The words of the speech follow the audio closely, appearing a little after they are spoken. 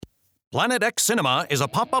Planet X Cinema is a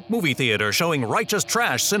pop-up movie theater showing righteous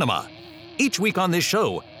trash cinema. Each week on this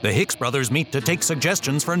show, the Hicks brothers meet to take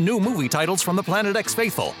suggestions for new movie titles from the Planet X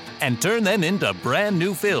faithful and turn them into brand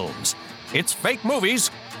new films. It's fake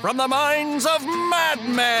movies from the minds of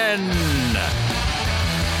madmen.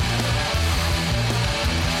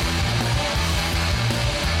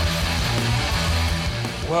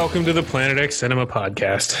 Welcome to the Planet X Cinema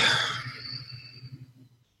Podcast.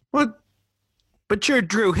 What? But you're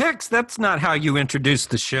Drew Hicks. That's not how you introduce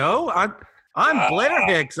the show. I'm Blair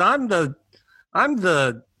Hicks. I'm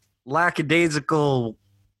the lackadaisical,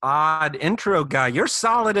 odd intro guy. You're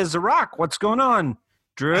solid as a rock. What's going on,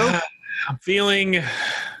 Drew? I'm feeling,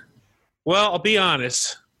 well, I'll be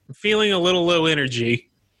honest. I'm feeling a little low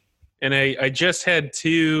energy. And I just had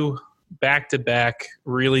two back-to-back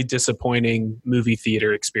really disappointing movie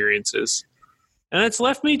theater experiences. And it's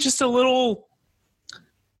left me just a little,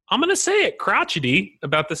 I'm going to say it, crotchety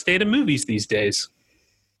about the state of movies these days.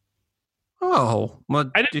 Oh.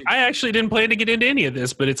 Well, I actually didn't plan to get into any of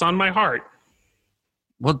this, but it's on my heart.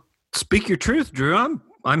 Well, speak your truth, Drew.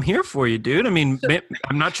 I'm here for you, dude. I mean,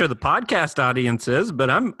 I'm not sure the podcast audience is, but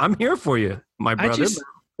I'm here for you, my brother.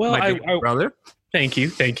 Brother. Thank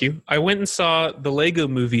you. I went and saw the Lego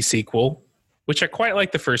Movie sequel, which I quite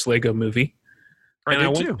like the first Lego Movie. I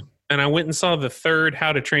did too. And I went and saw the third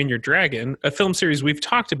How to Train Your Dragon, a film series we've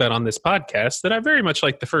talked about on this podcast that I very much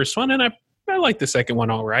like the first one, and I like the second one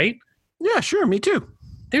all right. Yeah, sure, me too.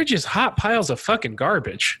 They're just hot piles of fucking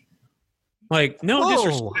garbage. Like, no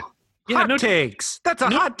disrespect. Yeah, hot takes. That's a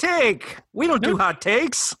hot take. We don't do hot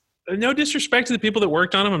takes. No disrespect to the people that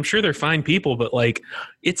worked on them. I'm sure they're fine people, but like,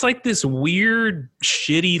 it's like this weird,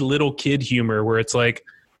 shitty little kid humor where it's like,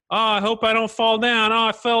 oh, I hope I don't fall down. Oh,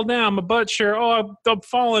 I fell down. My butt sure. Oh, I'm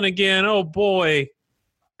falling again. Oh, boy.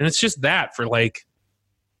 And it's just that for like,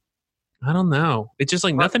 I don't know. It's just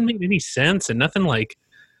like nothing made any sense and nothing like,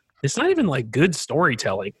 it's not even like good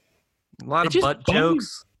storytelling. A lot of butt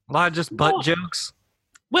jokes. A lot of just butt jokes.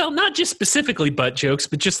 Well, not just specifically butt jokes,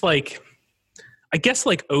 but just like, I guess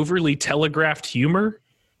like overly telegraphed humor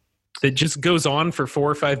that just goes on for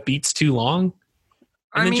 4 or 5 beats too long.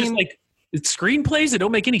 And just like, it's screenplays that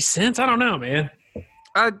don't make any sense. I don't know, man.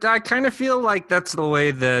 I kind of feel like that's the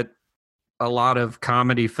way that a lot of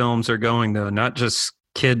comedy films are going, though, not just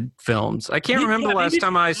kid films. I can't remember the last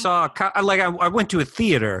time I saw I went to a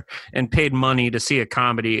theater and paid money to see a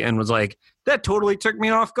comedy and was like, that totally took me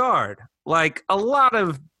off guard. Like a lot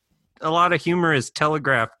of humor is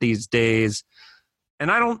telegraphed these days, and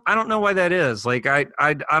I don't know why that is. Like I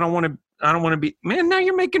don't want to be, man, now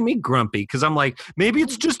you're making me grumpy because I'm like, maybe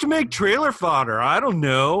it's just to make trailer fodder. I don't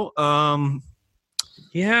know.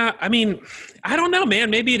 Yeah, I mean, I don't know, man.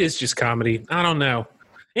 Maybe it is just comedy. I don't know.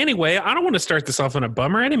 Anyway, I don't want to start this off on a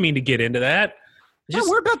bummer. I didn't mean to get into that.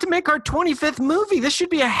 We're about to make our 25th movie. This should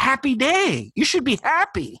be a happy day. You should be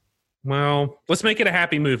happy. Well, let's make it a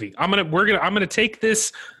happy movie. I'm gonna take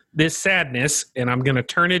this sadness and I'm gonna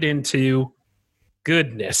turn it into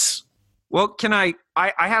goodness. Well, can I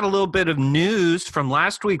had a little bit of news from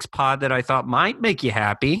last week's pod that I thought might make you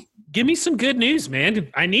happy. Give me some good news, man.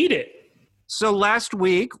 I need it. So last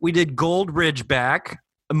week we did Gold Ridgeback,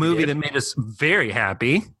 a movie that made us very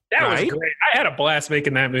happy. That was great. I had a blast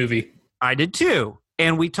making that movie. I did too.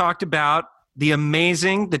 And we talked about the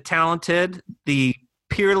amazing, the talented, the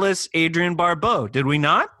peerless Adrienne Barbeau. Did we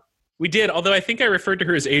not? We did, although I think I referred to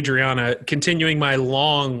her as Adriana, continuing my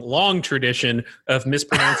long tradition of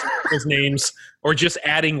mispronouncing people's names or just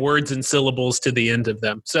adding words and syllables to the end of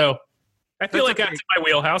them. So I feel like that's in my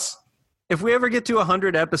wheelhouse. If we ever get to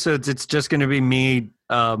 100 episodes, it's just going to be me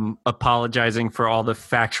apologizing for all the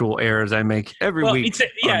factual errors I make every week.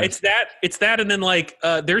 It's that. And then like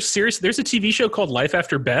there's a TV show called Life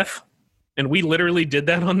After Beth. And we literally did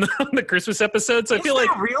that on the Christmas episode. So I feel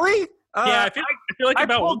like really? Yeah, I feel like I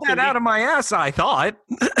about pulled that out of my ass, I thought.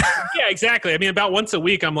 Yeah, exactly. I mean, about once a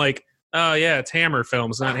week, I'm like, oh yeah, it's Hammer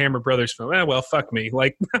Films, not Hammer Brothers Film. Well, fuck me.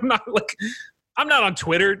 Like, I'm not on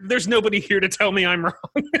Twitter. There's nobody here to tell me I'm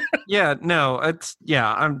wrong. Yeah, no,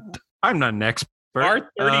 I'm not an expert.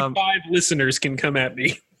 Our 35 listeners can come at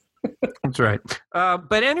me. That's right.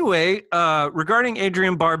 But anyway, regarding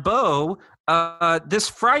Adrienne Barbeau, this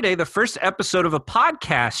Friday, the first episode of a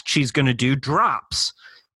podcast she's going to do drops.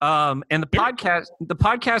 And the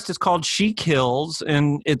podcast is called She Kills,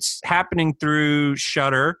 and it's happening through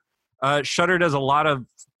Shudder. Shudder does a lot of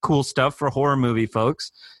cool stuff for horror movie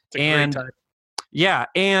folks. It's a great time. Yeah,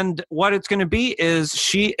 and what it's going to be is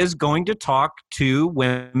she is going to talk to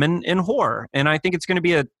women in horror, and I think it's going to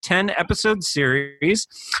be a 10-episode series.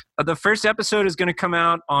 The first episode is going to come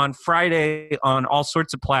out on Friday on all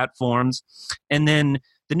sorts of platforms, and then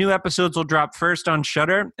the new episodes will drop first on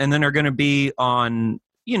Shudder, and then are going to be on,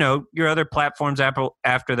 your other platforms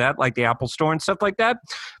after that, like the Apple Store and stuff like that.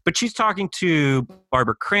 But she's talking to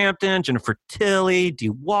Barbara Crampton, Jennifer Tilly, Dee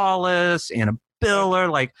Wallace, Anna Biller,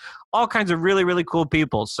 like all kinds of really, really cool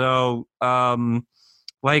people. So,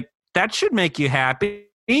 that should make you happy.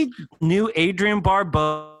 New Adrienne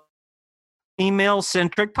Barbeau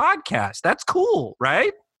female-centric podcast. That's cool,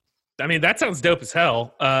 right? I mean, that sounds dope as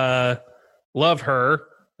hell. Love her.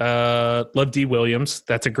 Love Dee Williams.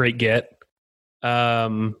 That's a great get.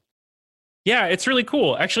 Yeah, it's really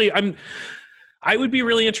cool. Actually, I would be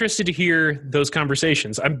really interested to hear those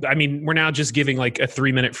conversations. I mean, we're now just giving like a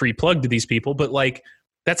 3-minute free plug to these people, but like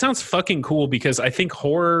that sounds fucking cool because I think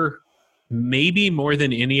horror, maybe more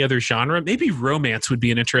than any other genre, maybe romance would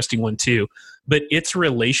be an interesting one too, but its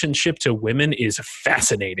relationship to women is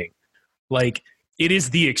fascinating. Like it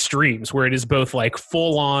is the extremes where it is both like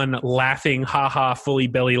full on laughing, haha, fully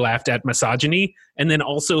belly laughed at misogyny. And then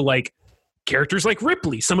also like characters like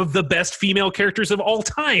Ripley, some of the best female characters of all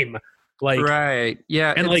time. Like, right.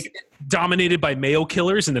 Yeah. And like dominated by male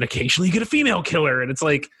killers. And then occasionally you get a female killer. And it's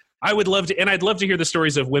like, I would love to, and I'd love to hear the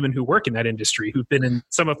stories of women who work in that industry who've been in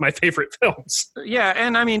some of my favorite films. Yeah,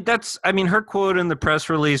 and I mean her quote in the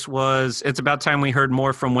press release was, "It's about time we heard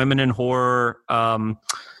more from women in horror.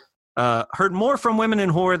 Heard more from women in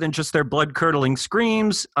horror than just their blood-curdling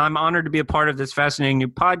screams. I'm honored to be a part of this fascinating new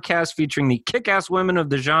podcast featuring the kick-ass women of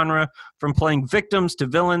the genre, from playing victims to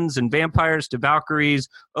villains and vampires to Valkyries.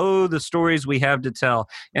 Oh, the stories we have to tell."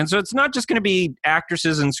 And so it's not just going to be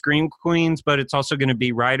actresses and scream queens, but it's also going to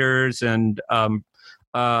be writers and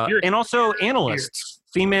also analysts,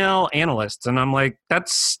 female analysts. And I'm like,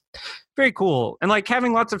 that's very cool. And like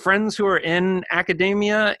having lots of friends who are in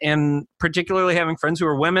academia, and particularly having friends who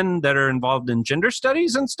are women that are involved in gender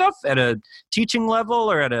studies and stuff at a teaching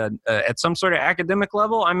level or at some sort of academic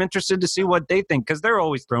level, I'm interested to see what they think, because they're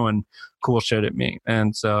always throwing cool shit at me.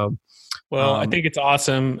 And so, well, I think it's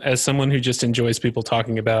awesome. As someone who just enjoys people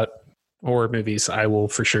talking about horror movies, I will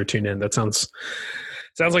for sure tune in. That sounds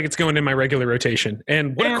like it's going in my regular rotation.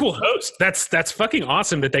 And what a cool host. That's fucking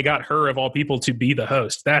awesome that they got her of all people to be the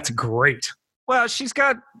host. That's great. Well, she's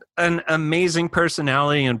got an amazing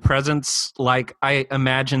personality and presence. Like, I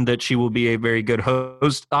imagine that she will be a very good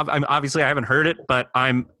host. Obviously, I haven't heard it, but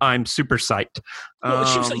I'm super psyched. Well,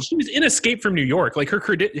 she was in Escape from New York. Like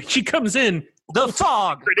she comes in. The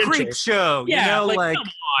Fog Creep Show. Yeah, like come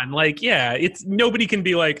on. Like, yeah, it's nobody can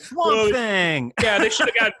be like Swamp Thing. Yeah, they should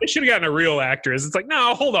have gotten a real actress. It's like,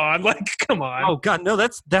 no, hold on. Like, come on. Oh God, no,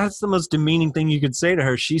 that's the most demeaning thing you could say to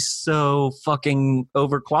her. She's so fucking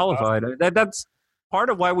overqualified. That's part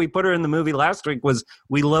of why we put her in the movie last week, was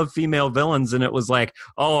we love female villains, and it was like,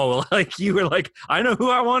 oh, like you were like, I know who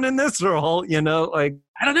I want in this role, like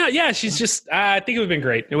I don't know. Yeah, she's just I think it would have been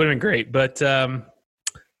great. It would have been great. But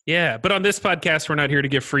yeah, but on this podcast, we're not here to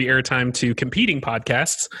give free airtime to competing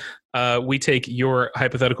podcasts. We take your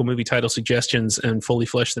hypothetical movie title suggestions and fully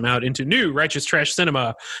flesh them out into new Righteous Trash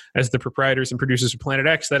Cinema. As the proprietors and producers of Planet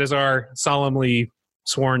X, that is our solemnly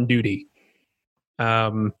sworn duty.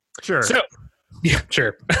 Sure. So, yeah,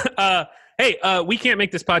 sure. Hey, we can't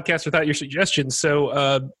make this podcast without your suggestions.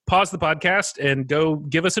 So pause the podcast and go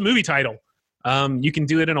give us a movie title. You can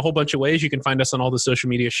do it in a whole bunch of ways. You can find us on all the social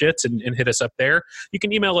media shits and hit us up there. You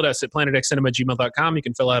can email at us at planetxcinema@gmail.com. You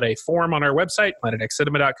can fill out a form on our website,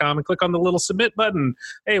 planetxcinema.com, and click on the little submit button.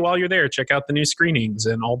 Hey, while you're there, check out the new screenings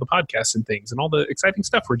and all the podcasts and things and all the exciting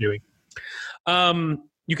stuff we're doing.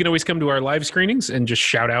 You can always come to our live screenings and just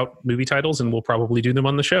shout out movie titles, and we'll probably do them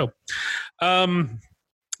on the show.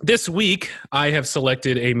 This week, I have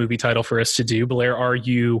selected a movie title for us to do. Blair, are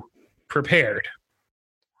you prepared?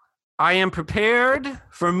 I am prepared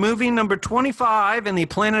for movie number 25 in the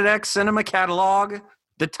Planet X Cinema catalog.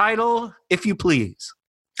 The title, if you please.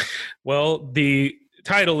 Well, the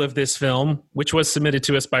title of this film, which was submitted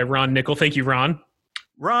to us by Ron Nickel. Thank you, Ron.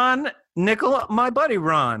 Ron Nickel, my buddy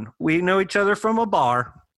Ron. We know each other from a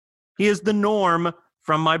bar. He is the Norm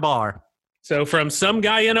from my bar. So from some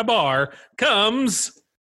guy in a bar comes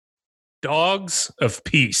Dogs of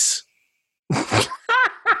Peace.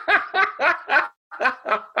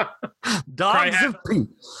 Dogs of Peace.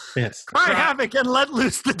 Yes. Cry havoc and let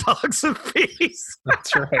loose the dogs of peace.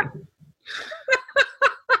 That's right.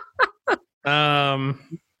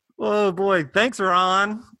 Oh boy. Thanks,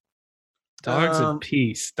 Ron. Dogs of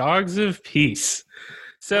Peace. Dogs of Peace.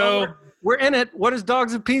 So we're in it. What does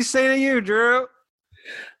Dogs of Peace say to you, Drew?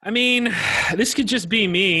 I mean, this could just be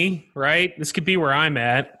me, right? This could be where I'm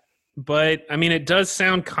at. But I mean, it does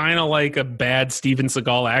sound kind of like a bad Steven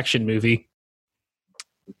Seagal action movie.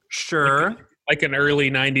 Sure. like an early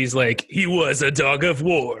 90s, like, he was a dog of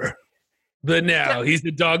war, but now he's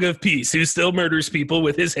a dog of peace who still murders people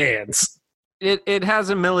with his hands. It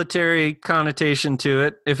has a military connotation to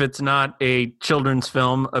it if it's not a children's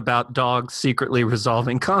film about dogs secretly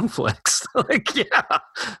resolving conflicts. Like, yeah.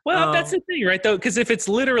 Well, that's the thing, right, though? Because if it's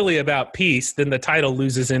literally about peace, then the title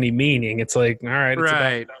loses any meaning. It's like, all right, it's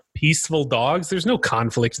about peaceful dogs. There's no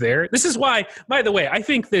conflict there. This is why, by the way, I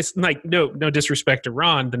think this, like, no disrespect to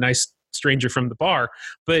Ron, the nice stranger from the bar,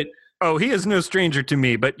 but... Oh, he is no stranger to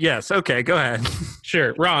me, but yes. Okay, go ahead.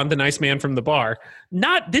 Sure. Ron, the nice man from the bar.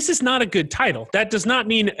 This is not a good title. That does not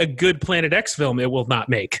mean a good Planet X film it will not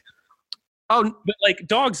make. Oh, but like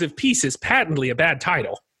Dogs of Peace is patently a bad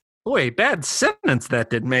title. Boy, bad sentence that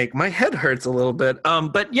did make. My head hurts a little bit.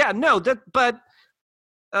 But yeah, no,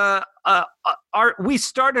 we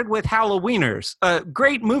started with Halloweeners.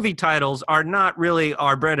 Great movie titles are not really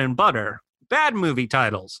our bread and butter. Bad movie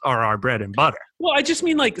titles are our bread and butter. Well, I just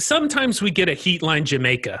mean, like, sometimes we get a Heatline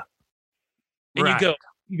Jamaica. And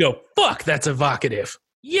you go, fuck, that's evocative.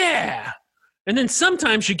 Yeah. And then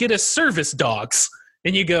sometimes you get a Service Dogs.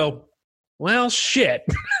 And you go, well, shit.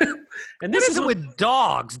 And this is it with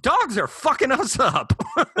dogs? Dogs are fucking us up.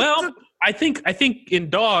 Well, I think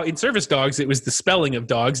in Service Dogs, it was the spelling of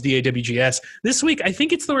dogs, DAWGS. This week, I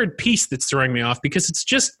think it's the word peace that's throwing me off because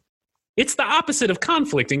it's the opposite of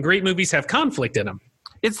conflict, and great movies have conflict in them.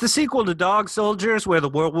 It's the sequel to Dog Soldiers, where the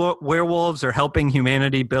werewolves are helping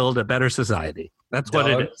humanity build a better society. That's what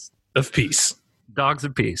it is. Of peace. Dogs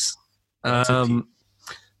of Peace.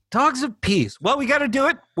 Dogs of Peace. Well, we got to do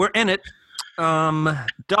it. We're in it.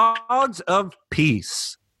 Dogs of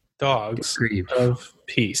Peace. Dogs of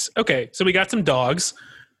Peace. Okay, so we got some dogs.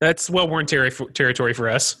 That's well-worn territory for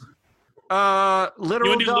us.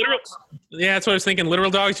 Literal dogs? Yeah, that's what I was thinking.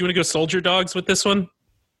 Literal dogs. You want to go soldier dogs with this one?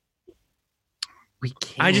 We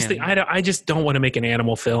can. I just don't want to make an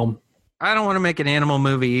animal film. I don't want to make an animal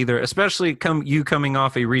movie either, especially coming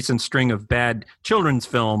off a recent string of bad children's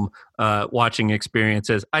film watching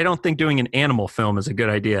experiences. I don't think doing an animal film is a good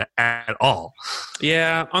idea at all.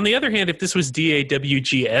 Yeah. On the other hand, if this was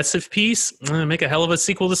DAWGS of Peace, make a hell of a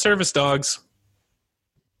sequel to Service Dogs.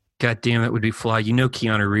 God damn, that would be fly. You know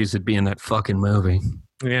Keanu Reeves would be in that fucking movie.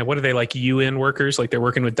 Yeah, what are they, like UN workers? Like they're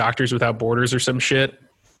working with Doctors Without Borders or some shit?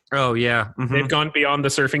 Oh, yeah. Mm-hmm. They've gone beyond the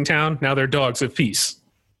surfing town. Now they're dogs of peace.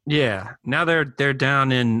 Yeah. Now they're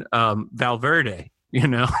down in Valverde, you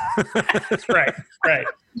know? Right.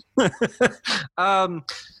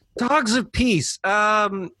 Dogs of Peace.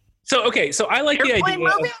 So I like the idea.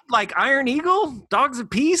 Movie? Like Iron Eagle? Dogs of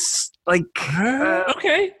Peace? Like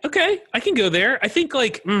okay. I can go there. I think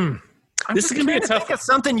this is gonna be a tough. Think of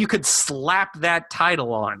something you could slap that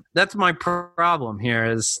title on. That's my problem here.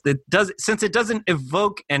 Is since it doesn't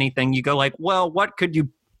evoke anything, you go like, well, what could you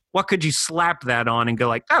slap that on and go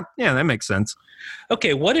like, oh, yeah, that makes sense.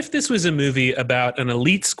 Okay, what if this was a movie about an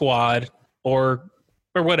elite squad or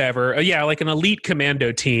whatever? Like an elite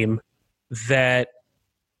commando team that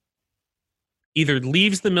either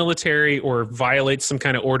leaves the military or violates some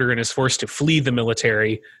kind of order and is forced to flee the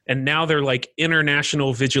military. And now they're like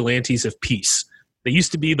international vigilantes of peace. They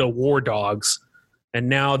used to be the war dogs. And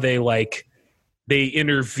now they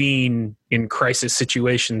intervene in crisis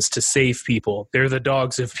situations to save people. They're the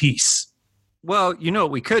dogs of peace. Well, you know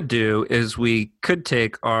what we could do is we could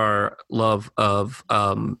take our love of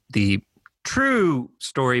the true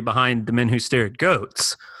story behind The Men Who Stare at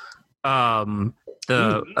Goats. The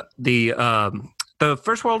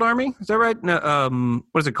First World Army, is that right? No,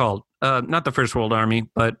 what is it called? Not the First World Army,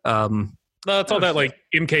 but it's all that like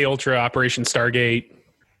MK Ultra, Operation Stargate,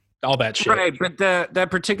 all that shit. Right, but that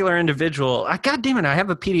particular individual, God damn it, I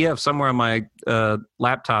have a PDF somewhere on my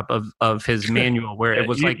laptop of his manual where it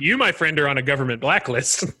was you, my friend, are on a government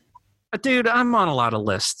blacklist. Dude, I'm on a lot of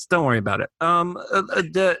lists. Don't worry about it.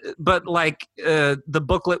 The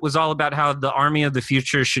booklet was all about how the army of the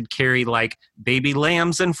future should carry like baby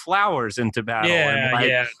lambs and flowers into battle.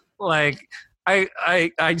 Yeah, Like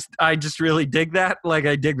I just really dig that. Like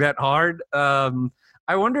I dig that hard.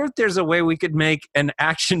 I wonder if there's a way we could make an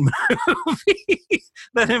action movie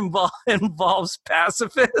that involves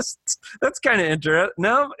pacifists. That's kind of interesting.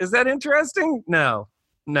 No, is that interesting? No,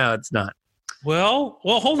 it's not. Well,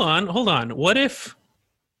 hold on. What if?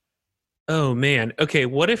 Oh man. Okay.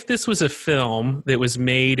 What if this was a film that was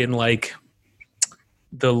made in like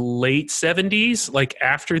the late 70s, like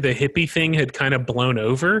after the hippie thing had kind of blown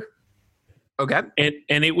over? Okay.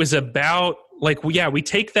 And it was about we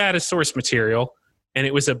take that as source material, and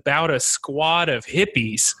it was about a squad of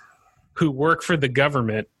hippies who work for the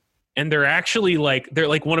government. And they're actually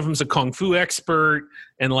one of them's a kung fu expert,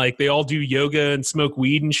 and like they all do yoga and smoke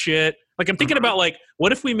weed and shit. Like I'm thinking about like,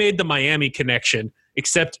 what if we made the Miami Connection,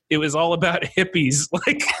 except it was all about hippies,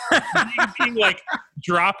 like being like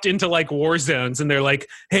dropped into like war zones, and they're like,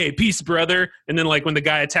 "Hey, peace, brother," and then like when the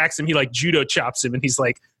guy attacks him, he like judo chops him, and he's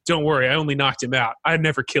like, "Don't worry, I only knocked him out. I'd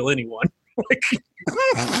never kill anyone." Like,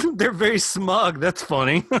 they're very smug. That's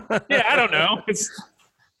funny. yeah, I don't know. It's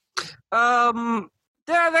yeah,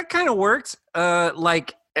 that kind of works.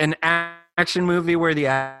 Like an action movie where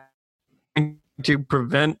the to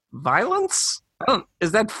prevent violence.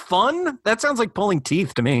 Is that fun? That sounds like pulling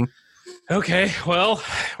teeth to me. okay. Well,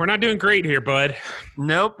 we're not doing great here, bud.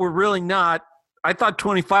 Nope, we're really not. I thought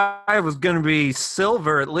 25 was going to be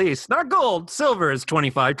silver at least. Not gold. Silver is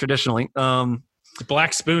 25 traditionally. It's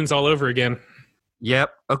Black Spoons all over again.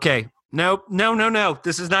 Yep. Okay. Nope. No.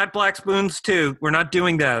 This is not Black Spoons 2. We're not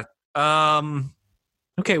doing that.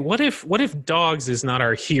 Okay, what if dogs is not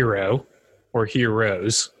our hero or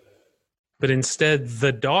heroes, but instead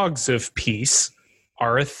the dogs of peace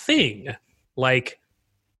are a thing? Like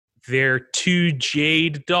they're two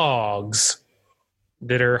jade dogs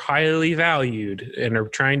that are highly valued and are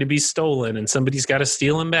trying to be stolen, and somebody's got to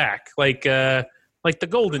steal them back, like the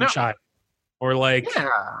golden child, or like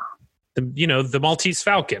the Maltese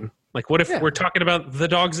Falcon. Like, what if we're talking about the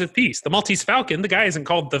dogs of peace? The Maltese Falcon, the guy isn't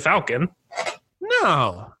called the Falcon.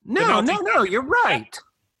 No. You're right.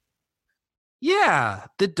 Yeah,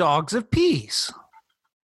 the dogs of peace.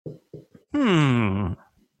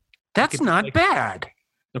 That's not bad.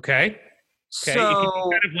 Okay.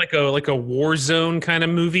 So kind of like a war zone kind of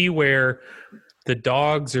movie where the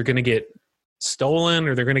dogs are going to get stolen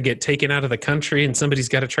or they're going to get taken out of the country, and somebody's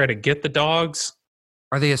got to try to get the dogs.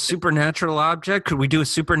 are they a supernatural object? Could we do a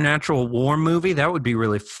supernatural war movie? That would be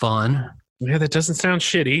really fun. Yeah, that doesn't sound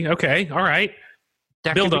shitty. Okay, all right.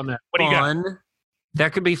 Build on that. What do you got?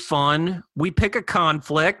 That could be fun. We pick a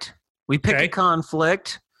conflict. The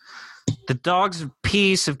dogs of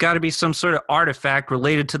peace have got to be some sort of artifact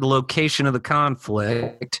related to the location of the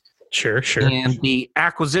conflict. Sure. And the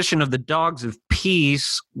acquisition of the dogs of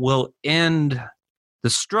peace will end the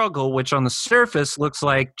struggle, which on the surface looks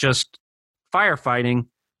like just firefighting,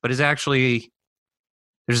 but is actually,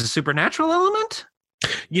 there's a supernatural element?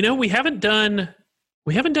 You know, we haven't done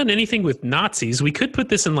anything with Nazis. We could put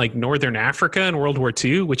this in like Northern Africa in World War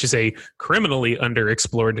II, which is a criminally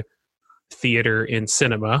underexplored theater in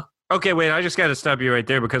cinema. Okay, wait, I just got to stop you right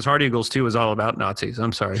there because Hard Eagles 2 is all about Nazis.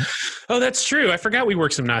 I'm sorry. Oh, that's true. I forgot we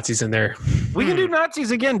worked some Nazis in there. We can do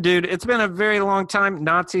Nazis again, dude. It's been a very long time.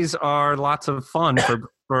 Nazis are lots of fun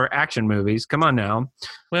for action movies. Come on now.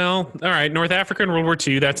 Well, all right. North Africa and World War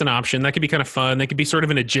II, that's an option. That could be kind of fun. That could be sort of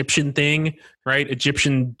an Egyptian thing, right?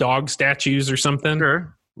 Egyptian dog statues or something.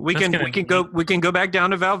 Sure. We can go back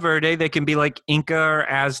down to Valverde. They can be like Inca or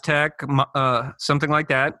Aztec, something like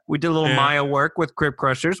that. We did a little Maya work with Crypt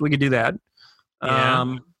Crushers. We could do that.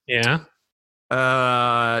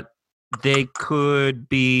 They could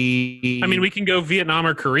be. I mean, we can go Vietnam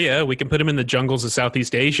or Korea. We can put them in the jungles of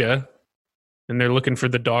Southeast Asia, and they're looking for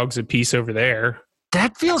the dogs of peace over there.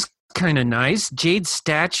 That feels kind of nice. Jade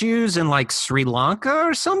statues in like Sri Lanka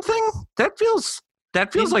or something. That feels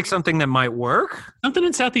like something that might work. Something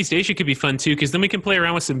in Southeast Asia could be fun too, because then we can play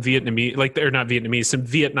around with some some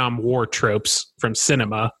Vietnam War tropes from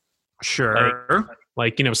cinema. Sure.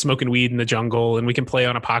 Like smoking weed in the jungle, and we can play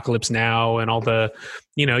on Apocalypse Now and all the,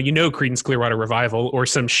 Creedence Clearwater Revival or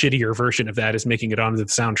some shittier version of that is making it onto the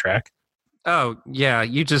soundtrack. Oh, yeah.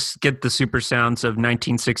 You just get the super sounds of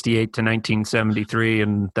 1968 to 1973,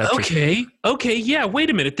 and that's okay. Okay, yeah, wait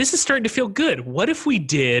a minute. This is starting to feel good. What if we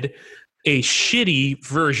did a shitty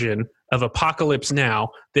version of Apocalypse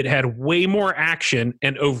Now that had way more action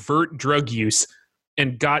and overt drug use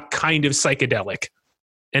and got kind of psychedelic?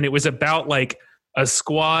 And it was about like a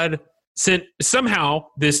squad somehow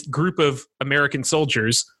this group of American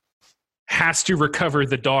soldiers has to recover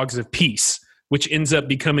the dogs of peace, which ends up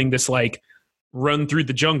becoming this like run through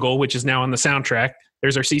the jungle, which is now on the soundtrack.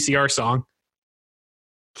 There's our CCR song.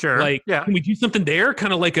 Sure. Can we do something there?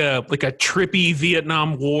 Kind of like a trippy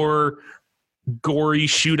Vietnam War, gory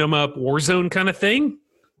shoot 'em up war zone kind of thing?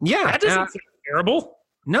 Yeah. That doesn't sound terrible.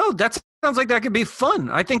 No, that sounds like that could be fun.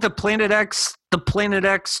 I think the Planet X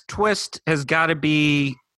twist has got to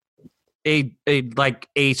be a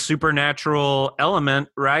supernatural element,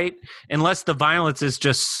 right? Unless the violence is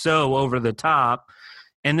just so over the top.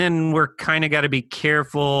 And then we're kind of got to be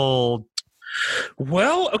careful.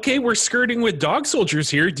 Well, okay, we're skirting with dog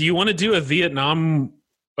soldiers here. Do you want to do a Vietnam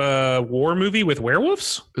war movie with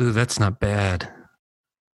werewolves? Ooh, that's not bad.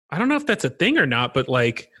 I don't know if that's a thing or not, but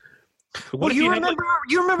like Well, you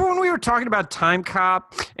remember when we were talking about Time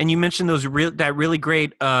Cop, and you mentioned that really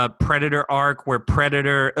great Predator arc where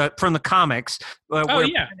Predator from the comics,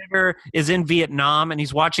 Predator is in Vietnam and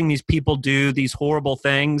he's watching these people do these horrible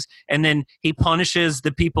things, and then he punishes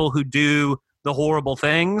the people who do the horrible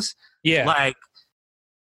things. Yeah, like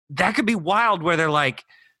that could be wild. Where they're like,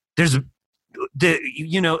 there's the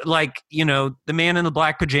man in the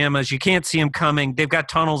black pajamas. You can't see him coming. They've got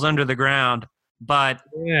tunnels under the ground, but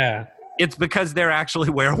it's because they're actually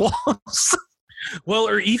werewolves. Well,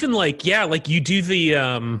 or even like you do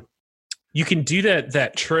the you can do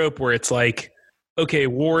that trope where it's like, okay,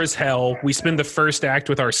 war is hell. We spend the first act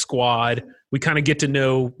with our squad. We kind of get to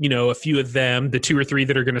know, a few of them, the 2 or 3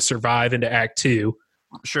 that are going to survive into act 2.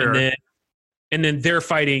 Sure. And then they're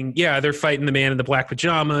fighting the man in the black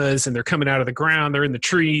pajamas, and they're coming out of the ground. They're in the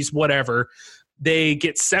trees, whatever. They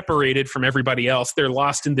get separated from everybody else. They're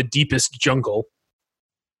lost in the deepest jungle.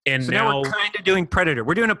 And so now we're kind of doing Predator.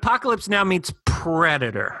 We're doing Apocalypse Now meets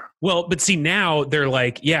Predator. Well, but see, now they're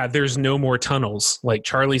like, there's no more tunnels. Like,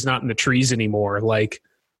 Charlie's not in the trees anymore. Like,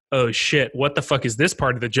 oh shit, what the fuck is this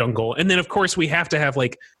part of the jungle? And then of course we have to have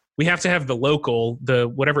the local,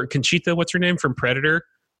 Conchita, what's her name from Predator?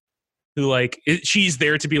 Who she's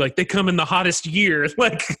there to be like, they come in the hottest year.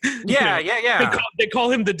 Like, They call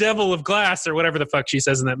him the devil of glass or whatever the fuck she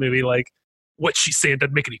says in that movie. Like, what she's saying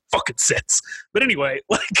doesn't make any fucking sense. But anyway,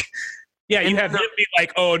 you have him be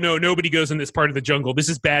like, oh no, nobody goes in this part of the jungle. This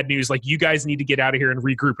is bad news. Like, you guys need to get out of here and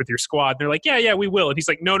regroup with your squad. And they're like, yeah, we will. And he's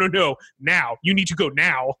like, no, now. You need to go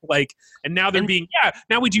now. Like, and now they're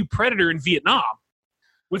now we do Predator in Vietnam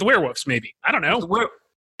with werewolves, maybe. I don't know.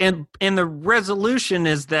 And the resolution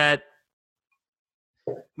is that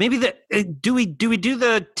maybe do we do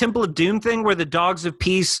the Temple of Doom thing where the dogs of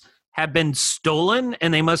peace have been stolen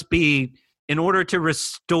and they must be, in order to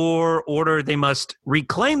restore order, they must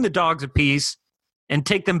reclaim the dogs of peace and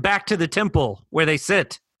take them back to the temple where they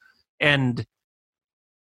sit. And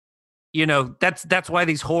that's why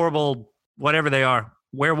these horrible, whatever they are,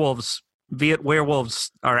 werewolves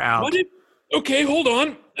are out. Okay, hold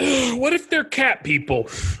on. What if they're cat people?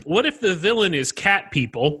 What if the villain is cat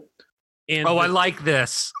people? And I like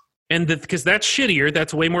this. And because that's shittier.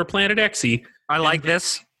 That's way more Planet X-y. I like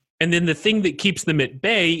this. And then the thing that keeps them at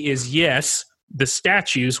bay is, the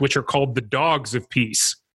statues, which are called the Dogs of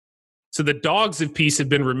Peace. So the Dogs of Peace have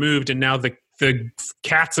been removed, and now the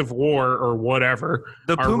Cats of War or whatever.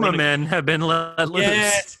 The Puma Men have been let loose.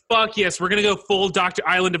 Yes, fuck yes. We're going to go full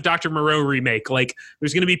Island of Dr. Moreau remake. Like,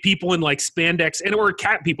 there's going to be people in, spandex or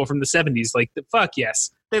cat people from the 70s. Like, fuck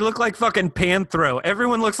yes. They look like fucking Panthro.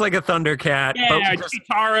 Everyone looks like a Thundercat. Yeah,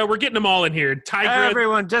 Chitara. We're getting them all in here. Tigra.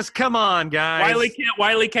 Everyone, just come on, guys.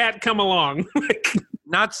 Wily Cat, come along.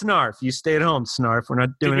 Not Snarf. You stay at home, Snarf. We're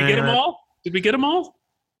not doing anything. Did we get them all?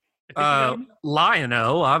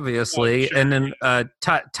 Lion-O, obviously. Sure. And then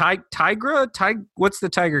Tigra? What's the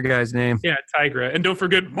tiger guy's name? Yeah, Tigra. And don't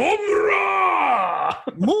forget Mumra!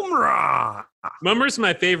 Mumra's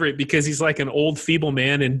my favorite because he's like an old feeble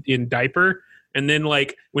man in diaper. And then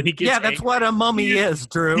when he gets that's what a mummy is,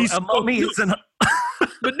 Drew. A mummy is an...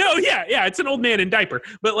 But no, it's an old man in diaper.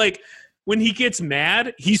 But when he gets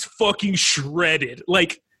mad, he's fucking shredded.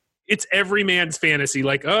 It's every man's fantasy.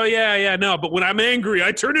 Like, oh, no. But when I'm angry,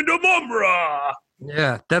 I turn into Mumra.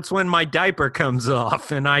 Yeah, that's when my diaper comes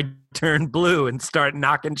off and I turn blue and start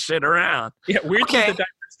knocking shit around. Yeah, weird that the diaper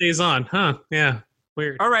stays on, huh? Yeah,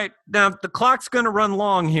 weird. All right, now the clock's going to run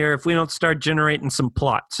long here if we don't start generating some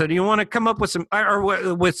plot. So do you want to come up with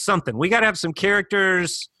with something? We got to have some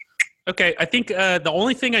characters. Okay, I think the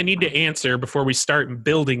only thing I need to answer before we start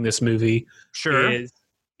building this movie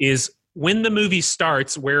is when the movie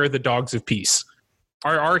starts, where are the Dogs of Peace?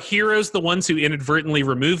 Are our heroes the ones who inadvertently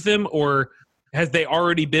remove them, or has they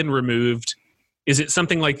already been removed? Is it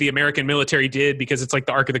something like the American military did because it's like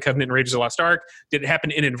the Ark of the Covenant and Raiders of the Lost Ark? Did it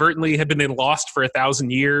happen inadvertently? Have they lost for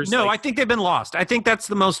 1,000 years? No, I think they've been lost. I think that's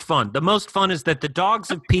the most fun. The most fun is that the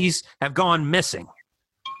Dogs of Peace have gone missing.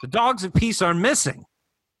 The Dogs of Peace are missing.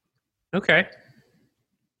 Okay.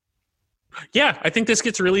 Yeah, I think this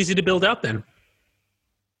gets real easy to build out then.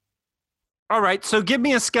 All right, so give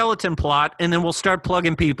me a skeleton plot, and then we'll start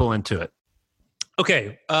plugging people into it.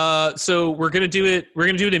 Okay, so we're gonna do it. We're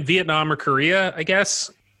gonna do it in Vietnam or Korea, I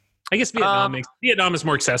guess. Vietnam is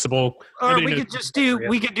more accessible. Or we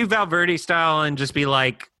could do Valverde style and just be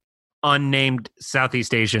like unnamed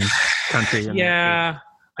Southeast Asian country. Yeah,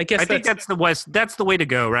 I think that's the West. That's the way to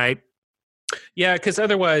go, right? Yeah, because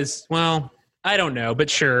otherwise, well, I don't know, but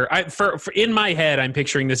sure. For in my head, I'm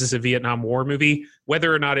picturing this as a Vietnam War movie.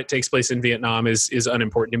 Whether or not it takes place in Vietnam is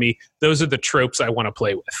unimportant to me. Those are the tropes I want to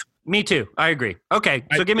play with. Me too. I agree. Okay,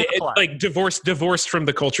 so give me the plot. Like divorced from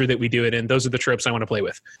the culture that we do it in. Those are the tropes I want to play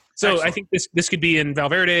with. So excellent. I think this could be in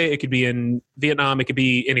Valverde. It could be in Vietnam. It could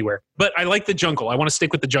be anywhere. But I like the jungle. I want to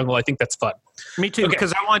stick with the jungle. I think that's fun. Me too,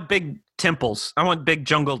 because I want big temples. I want big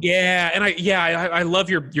jungle. Yeah, and I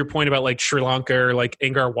love your point about like Sri Lanka or like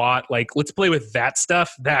Angkor Wat. Like, let's play with that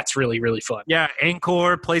stuff. That's really, really fun. Yeah,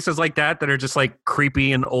 Angkor, places like that are just like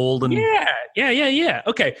creepy and old and yeah.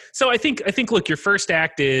 Okay, so I think look, your first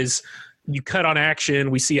act is you cut on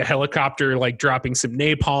action. We see a helicopter like dropping some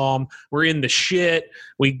napalm. We're in the shit.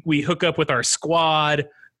 We hook up with our squad.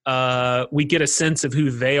 We get a sense of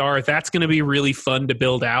who they are. That's going to be really fun to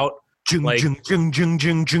build out. Like, oh,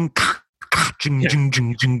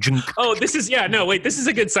 this is this is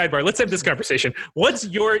a good sidebar. Let's have this conversation.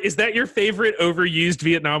 Is that your favorite overused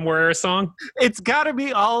Vietnam War era song? It's got to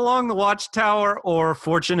be All Along the Watchtower or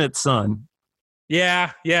Fortunate Son.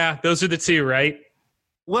 Yeah, those are the two, right?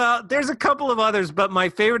 Well, there's a couple of others, but my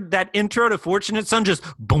favorite, that intro to Fortunate Son, just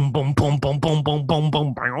boom, boom, boom, boom, boom, boom, boom,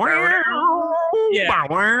 boom, yeah.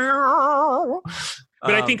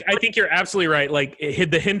 But I think you're absolutely right. Like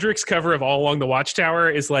the Hendrix cover of All Along the Watchtower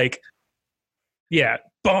is like, yeah,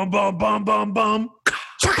 bum bum bum bum bum,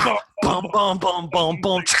 bum bum bum bum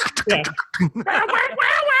bum.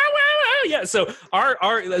 Yeah. So our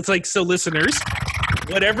it's like, so listeners,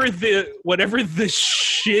 whatever the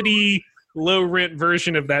shitty low rent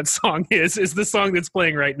version of that song is the song that's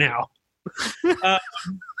playing right now.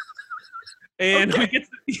 And okay.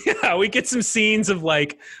 we get some scenes of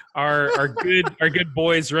like our good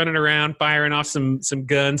boys running around firing off some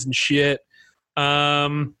guns and shit.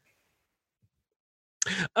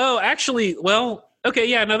 Oh, actually, well, okay,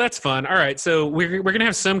 yeah, no, that's fun. All right, so we're gonna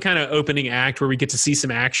have some kind of opening act where we get to see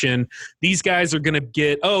some action. These guys are gonna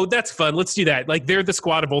get, oh, that's fun. Let's do that. Like, they're the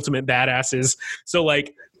squad of ultimate badasses. So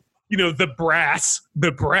like, you know, the brass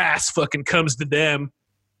fucking comes to them,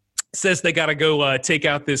 says they gotta go take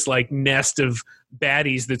out this like nest of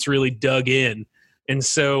baddies that's really dug in. And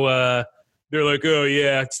so they're like, oh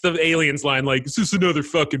yeah, it's the aliens line, like, is this another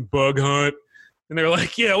fucking bug hunt? And they're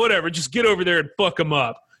like, yeah, whatever, just get over there and fuck them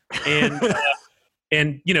up. And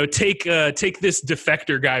and you know, take this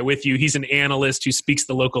defector guy with you. He's an analyst who speaks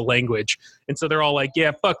the local language. And so they're all like,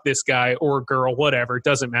 yeah, fuck this guy or girl, whatever, it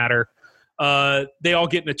doesn't matter. They all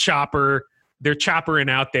get in a chopper. They're choppering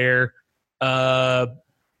out there.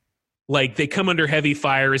 Like, they come under heavy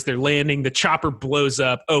fire as they're landing. The chopper blows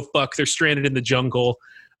up. Oh, fuck, they're stranded in the jungle.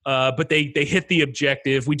 But they hit the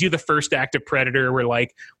objective. We do the first act of Predator where,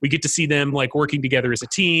 like, we get to see them, like, working together as a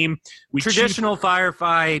team. Traditional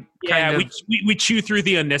firefight. Yeah, we chew through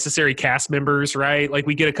the unnecessary cast members, right? Like,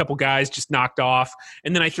 we get a couple guys just knocked off.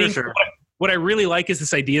 And then I think what I really like is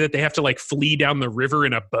this idea that they have to, like, flee down the river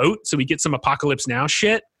in a boat. So we get some Apocalypse Now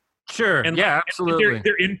shit. Sure. And yeah, absolutely.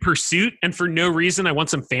 They're in pursuit, and for no reason, I want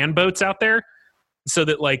some fan boats out there so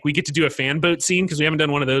that, like, we get to do a fan boat scene because we haven't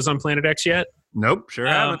done one of those on Planet X yet. Nope, sure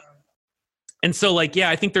haven't. And so, like, yeah,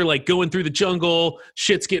 I think they're, like, going through the jungle.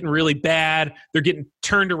 Shit's getting really bad. They're getting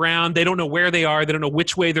turned around. They don't know where they are. They don't know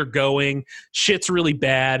which way they're going. Shit's really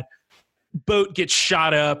bad. Boat gets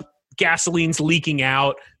shot up. Gasoline's leaking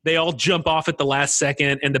out. They all jump off at the last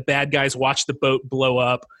second, and the bad guys watch the boat blow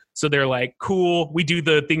up. So they're like, cool. We do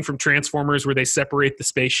the thing from Transformers where they separate the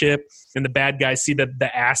spaceship and the bad guys see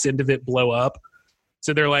the ass end of it blow up.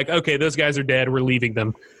 So they're like, okay, those guys are dead. We're leaving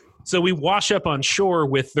them. So we wash up on shore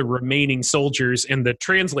with the remaining soldiers and the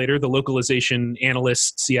translator, the localization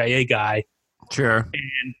analyst, CIA guy. Sure.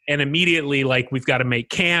 And immediately, like, we've got to make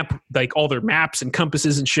camp. Like, all their maps and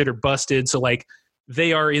compasses and shit are busted. So, like,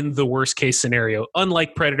 they are in the worst case scenario.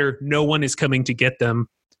 Unlike Predator, no one is coming to get them.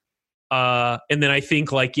 And then I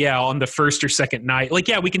think, like, yeah, on the first or second night, like,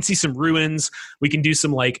 yeah, we can see some ruins. We can do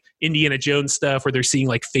some, like, Indiana Jones stuff where they're seeing,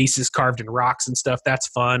 like, faces carved in rocks and stuff. That's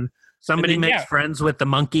fun. Somebody makes friends with the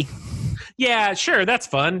monkey. Yeah, sure. That's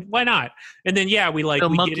fun. Why not? And then, yeah, we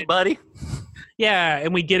monkey get in, buddy. Yeah.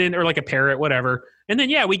 And we get in, or like a parrot, whatever. And then,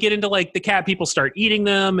 yeah, we get into, like, the cat people start eating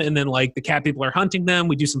them. And then, like, the cat people are hunting them.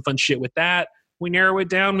 We do some fun shit with that. We narrow it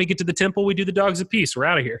down. We get to the temple. We do the dogs of peace. We're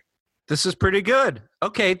out of here. This is pretty good.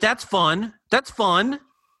 Okay, that's fun.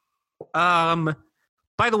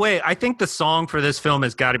 By the way, I think the song for this film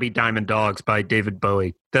has got to be Diamond Dogs by David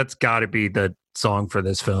Bowie. That's got to be the song for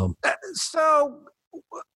this film. So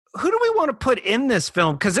who do we want to put in this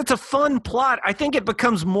film? Because it's a fun plot. I think it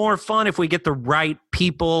becomes more fun if we get the right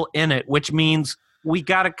people in it, which means we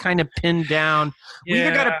got to kind of pin down. Yeah. We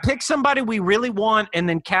either got to pick somebody we really want and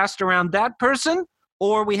then cast around that person,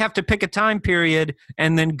 or we have to pick a time period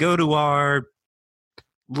and then go to our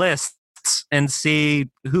lists and see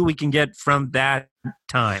who we can get from that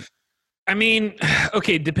time. I mean,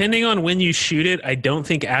 okay, depending on when you shoot it, I don't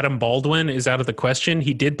think Adam Baldwin is out of the question.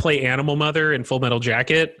 He did play Animal Mother in Full Metal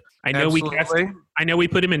Jacket. I know we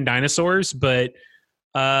put him in Dinosaurs, but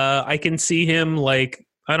I can see him like,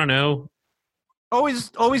 I don't know.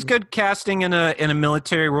 Always good casting in a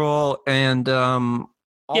military role, and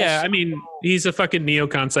yeah, I mean, he's a fucking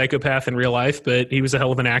neocon psychopath in real life, but he was a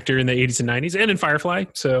hell of an actor in the 80s and 90s and in Firefly.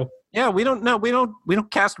 So yeah, we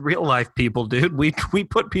don't cast real life people, dude. We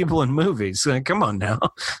put people in movies. Come on now.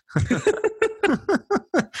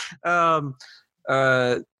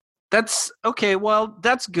 That's okay. Well,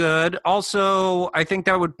 that's good. Also, I think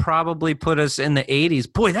that would probably put us in the 80s.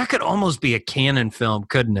 Boy, that could almost be a canon film,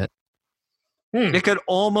 couldn't it? It could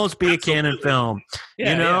almost be Absolutely. A canon film.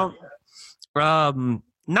 Yeah, you know? Yeah.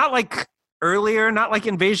 Not like earlier, not like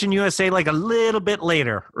Invasion USA, like a little bit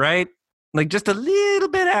later, right? Like just a little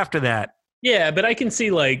bit after that. Yeah, but I can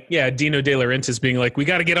see like, Dino De Laurentiis being like, we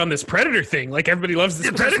got to get on this Predator thing. Like everybody loves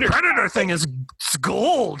this Predator. This Predator thing is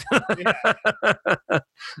gold.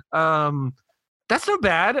 That's not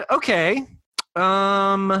bad. Okay.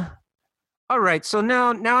 All right. So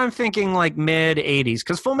now I'm thinking like mid 80s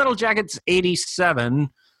because Full Metal Jacket's 87.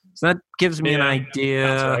 So that gives me an idea.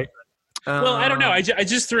 That's right. Well, I don't know. I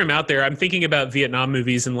just threw him out there. I'm thinking about Vietnam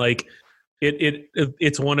movies and like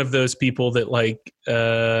it's one of those people that like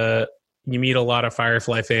you meet a lot of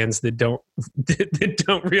Firefly fans that don't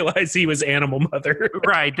realize he was Animal Mother.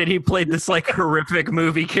 Right, that he played this like horrific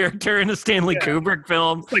movie character in a Stanley Kubrick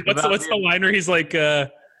film. Like what's the line where he's like,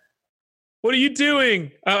 what are you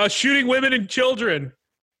doing? Shooting women and children.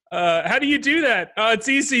 How do you do that? It's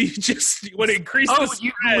easy. You just want to increase the spread.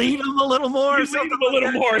 You lead them a little more? You lead them a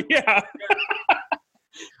little more, yeah.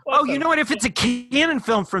 You know what? If it's a canon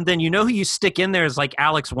film from then, you know who you stick in there is like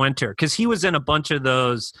Alex Winter because he was in a bunch of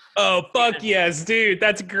those. Oh, fuck yes, dude.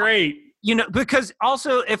 That's great. You know, because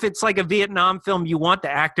also if it's like a Vietnam film, you want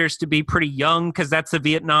the actors to be pretty young because that's the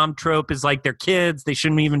Vietnam trope is like they're kids. They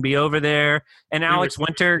shouldn't even be over there. And Alex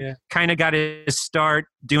Winter kind of got his start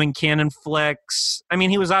doing canon flicks. I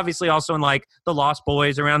mean, he was obviously also in like The Lost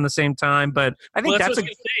Boys around the same time. But I think that's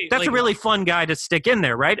like, a really fun guy to stick in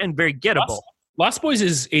there, right? And very gettable. Lost Boys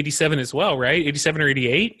is 87 as well, right? 87 or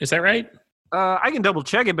 88? Is that right? I can double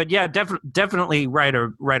check it, but yeah, definitely right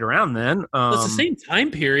around then. It's the same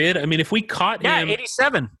time period. I mean, if we caught him,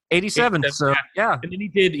 87. So yeah, and then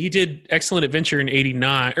he did Excellent Adventure in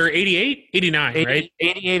 89 or 88, 89, right?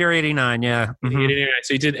 88 or 89, yeah. 89.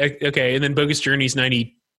 So he did and then Bogus Journey's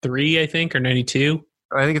 93, I think, or 92.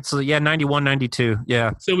 I think it's 91, 92.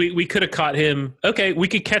 Yeah. So we could have caught him. Okay, we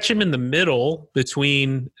could catch him in the middle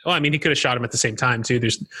between. Oh, I mean, he could have shot him at the same time too.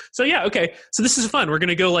 Okay. So this is fun. We're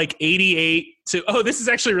gonna go like 88 to. Oh, this is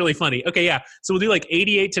actually really funny. Okay, yeah. So we'll do like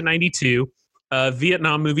 88 to 92.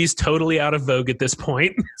 Vietnam movies totally out of vogue at this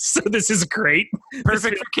point. So this is great.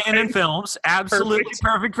 Perfect for canon films. Absolutely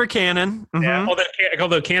perfect for canon. Mm-hmm. Yeah.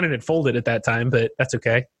 Although canon had folded at that time, but that's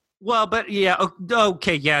okay. Well, but yeah,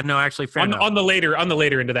 okay, yeah, no, actually, fair enough. On the later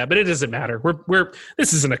into that, but it doesn't matter.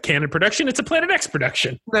 This isn't a canon production; it's a Planet X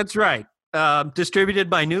production. That's right. Distributed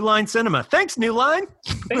by New Line Cinema. Thanks, New Line.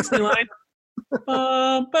 Thanks, New Line.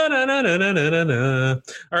 All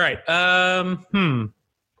right.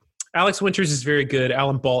 Alex Winters is very good.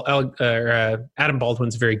 Adam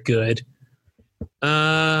Baldwin's very good.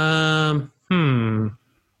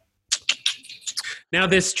 Now,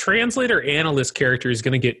 this translator analyst character is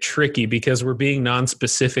going to get tricky because we're being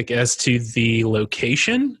non-specific as to the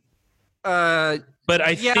location. But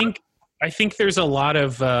I think there's a lot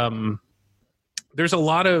of. I mean,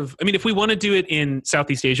 if we want to do it in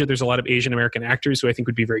Southeast Asia, there's a lot of Asian American actors who I think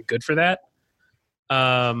would be very good for that.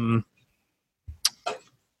 I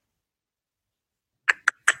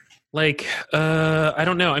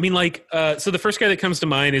don't know. I mean, so the first guy that comes to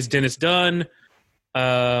mind is Dennis Dunn.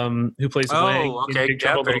 Who plays Wang in Big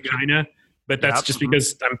Trouble in Little China, but that's just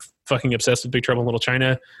because I'm fucking obsessed with Big Trouble in Little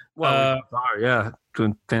China. Well,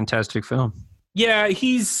 fantastic film. Yeah,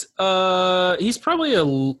 he's probably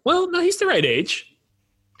he's the right age.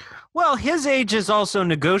 Well, his age is also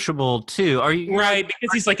negotiable too. Are you right?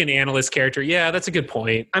 Because he's like an analyst character. Yeah, that's a good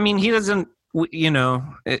point. I mean, he doesn't. We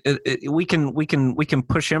can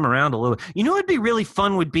push him around a little. You know, what'd be really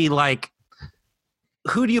fun would be like.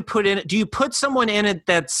 Who do you put in it? Do you put someone in it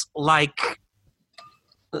that's like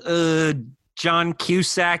John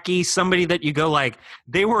Cusack-y, somebody that you go like,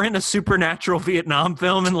 they were in a supernatural Vietnam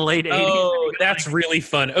film in the late 80s? Oh, that's really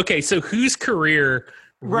fun. Okay, so whose career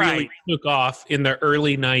really took off in the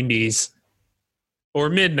early 90s or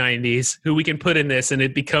mid-90s, who we can put in this, and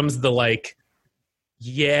it becomes the like,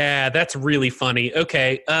 yeah, that's really funny.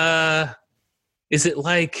 Okay, is it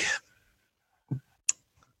like...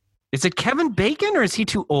 Is it Kevin Bacon or is he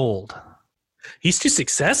too old? He's too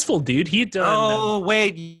successful, dude. He'd done. Oh,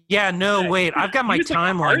 wait. Yeah, no, wait. I've got my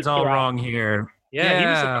timelines all wrong here. Yeah, he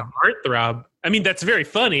was like a heartthrob. I mean, that's very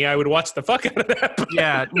funny. I would watch the fuck out of that.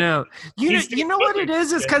 Yeah, no. You know what it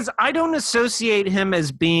is because I don't associate him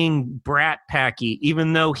as being Brat Packy,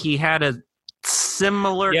 even though he had a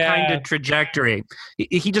similar kind of trajectory.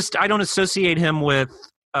 He just, I don't associate him with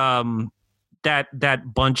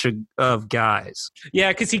that bunch of guys.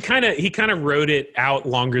 Yeah, because he kind of wrote it out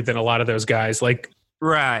longer than a lot of those guys. Like,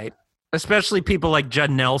 right. Especially people like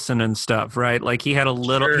Judd Nelson and stuff, right? Like he had a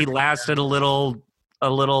little, he lasted a little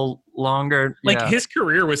longer. Like his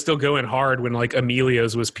career was still going hard when like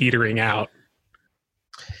Emilio's was petering out.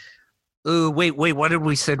 Ooh, wait, what did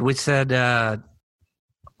we said? We said,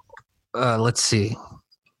 let's see.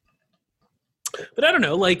 But I don't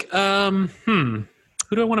know, like, who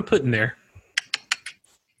do I want to put in there?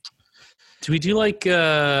 Do we do like,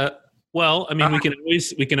 well, I mean, we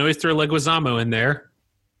can always throw Leguizamo in there.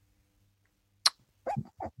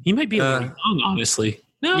 He might be a little young, honestly.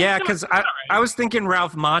 No, yeah, because I was thinking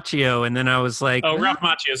Ralph Macchio, and then I was like, oh, Ralph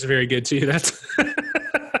Macchio is very good too. That's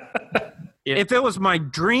if it was my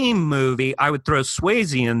dream movie, I would throw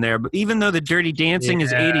Swayze in there. But even though the Dirty Dancing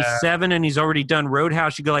is 87 and he's already done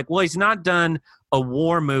Roadhouse, you go like, well, he's not done a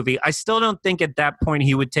war movie. I still don't think at that point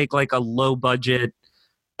he would take like a low budget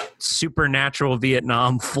supernatural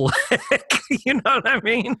Vietnam flick. You know what I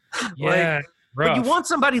mean? Yeah. Like, but you want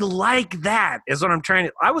somebody like that is what I'm trying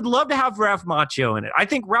to. I would love to have Ralph Macchio in it. I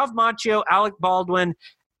think Ralph Macchio, Adam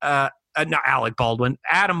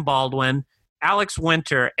Baldwin, Alex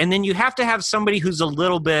Winter, and then you have to have somebody who's a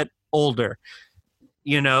little bit older.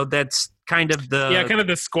 You know, that's kind of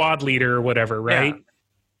the squad leader or whatever, right?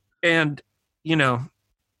 Yeah. And you know,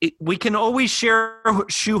 we can always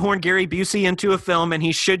shoehorn Gary Busey into a film, and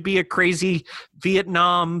he should be a crazy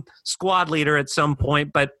Vietnam squad leader at some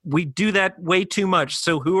point, but we do that way too much.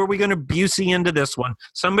 So who are we going to Busey into this one?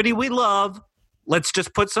 Somebody we love. Let's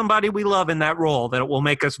just put somebody we love in that role that will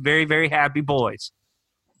make us very, very happy boys.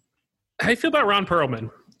 How do you feel about Ron Perlman?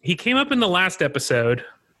 He came up in the last episode.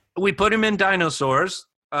 We put him in Dinosaurs.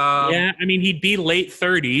 Yeah, I mean, he'd be late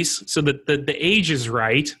 30s, so the age is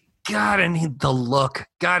right. God, and the look.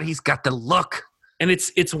 God, he's got the look. And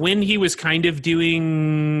it's when he was kind of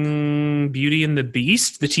doing Beauty and the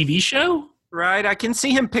Beast, the TV show. Right. I can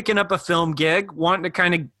see him picking up a film gig, wanting to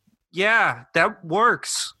kind of, yeah, that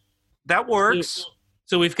works. That works.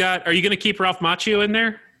 So we've got, are you going to keep Ralph Macchio in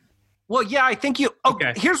there? Well, yeah, I think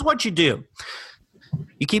okay. Here's what you do.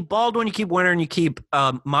 You keep Baldwin, you keep Winter, and you keep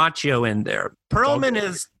Macchio in there.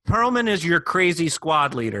 Perlman is your crazy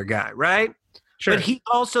squad leader guy, right? Sure. But he's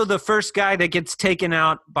also the first guy that gets taken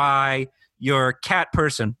out by your cat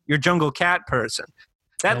person, your jungle cat person.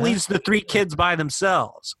 That leaves the three kids by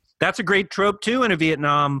themselves. That's a great trope, too, in a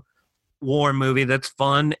Vietnam War movie that's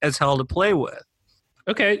fun as hell to play with.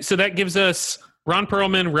 Okay, so that gives us Ron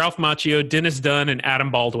Perlman, Ralph Macchio, Dennis Dunn, and Adam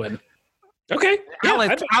Baldwin. Okay.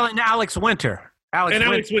 Alex Winter.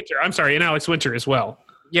 Alex Winter. I'm sorry, and Alex Winter as well.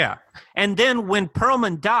 Yeah. And then when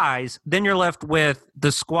Perlman dies, then you're left with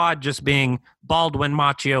the squad just being Baldwin,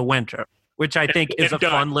 Macchio, Winter, which I think is a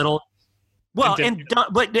fun little... Well,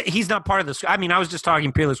 but he's not part of the squad. I mean, I was just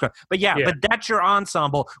talking purely squad. But yeah, but that's your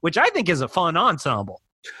ensemble, which I think is a fun ensemble.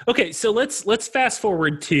 Okay, so let's fast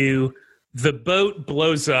forward to the boat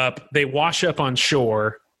blows up. They wash up on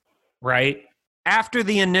shore, right? After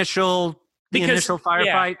the initial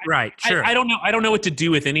firefight, right? Sure. I don't know what to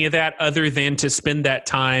do with any of that other than to spend that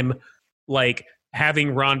time like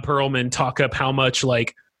having Ron Perlman talk up how much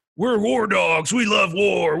like we're war dogs, we love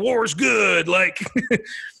war, war's good, like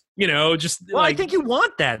you know, just well, I think you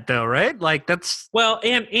want that though, right? Like that's well,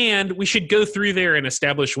 and we should go through there and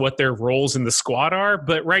establish what their roles in the squad are.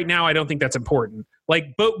 But right now, I don't think that's important.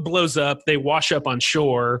 Like boat blows up, they wash up on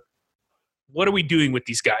shore. What are we doing with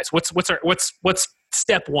these guys? What's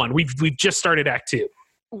step one? We've just started Act 2.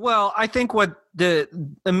 Well, I think what the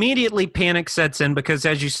immediately panic sets in because,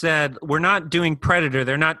 as you said, we're not doing Predator.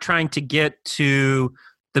 They're not trying to get to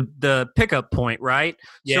the pickup point, right?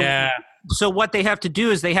 Yeah. So what they have to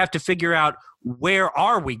do is they have to figure out where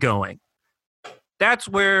are we going. That's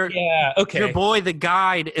where your boy, the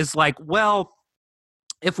guide, is like, well,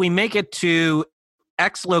 if we make it to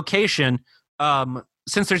X location,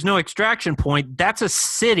 since there's no extraction point, that's a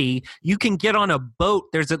city. You can get on a boat.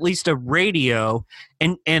 There's at least a radio.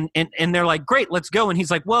 And they're like, great, let's go. And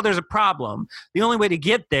he's like, well, there's a problem. The only way to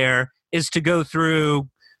get there is to go through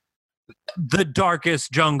the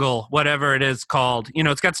darkest jungle, whatever it is called. You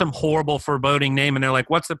know, it's got some horrible foreboding name. And they're like,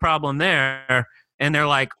 what's the problem there? And they're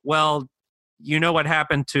like, well, you know what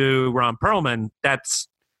happened to Ron Perlman? That's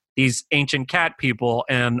these ancient cat people,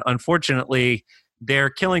 and unfortunately they're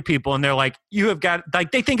killing people, and they're like, you have got,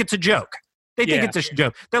 like, they think it's a joke. They think it's a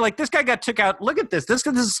joke. They're like, this guy got took out. Look at this. This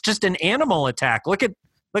is just an animal attack. Look at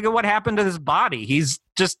what happened to his body. It's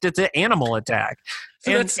an animal attack.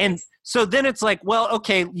 So and so then it's like, well,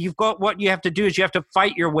 okay, you've got, what you have to do is you have to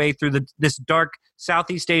fight your way through this dark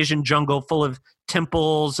Southeast Asian jungle full of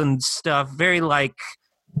temples and stuff. Very like,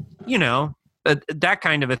 that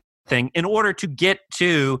kind of a thing, in order to get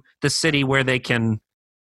to the city where they can,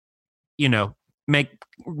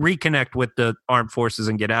 reconnect with the armed forces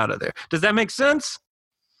and get out of there. Does that make sense?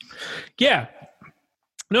 Yeah.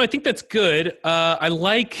 No, I think that's good. I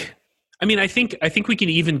think we can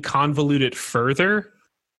even convolute it further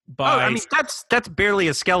by that's barely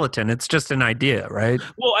a skeleton. It's just an idea, right?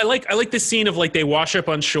 Well, I like the scene of like they wash up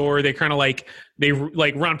on shore. They kind of like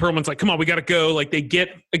Ron Perlman's like, come on, we got to go. Like they get,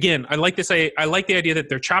 again, I like the idea that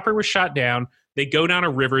their chopper was shot down. They go down a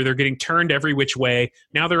river. They're getting turned every which way.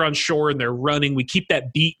 Now they're on shore and they're running. We keep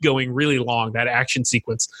that beat going really long, that action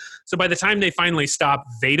sequence. So by the time they finally stop,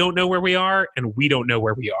 they don't know where we are and we don't know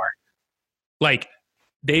where we are. Like,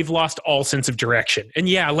 they've lost all sense of direction. And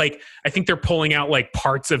yeah, like, I think they're pulling out like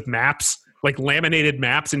parts of maps, like laminated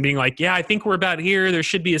maps, and being like, yeah, I think we're about here. There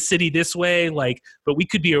should be a city this way. Like, but we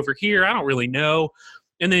could be over here. I don't really know.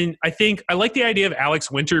 And then I like the idea of Alex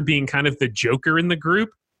Winter being kind of the Joker in the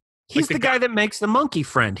group. He's like the guy that makes the monkey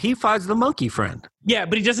friend. He finds the monkey friend. Yeah,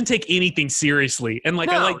 but he doesn't take anything seriously. And like,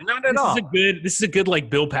 not at all. This is a good like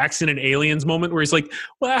Bill Paxton and Aliens moment where he's like,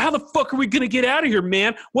 well, how the fuck are we going to get out of here,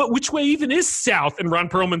 man? Which way even is south? And Ron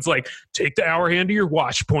Perlman's like, take the hour hand of your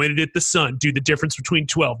watch, point it at the sun, do the difference between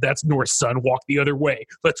 12. That's north, son. Walk the other way.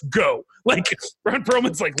 Let's go. Like, Ron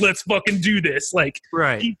Perlman's like, let's fucking do this. Like,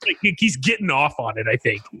 right. He's getting off on it, I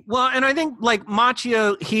think. Well, and I think like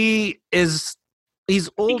Macchio, he's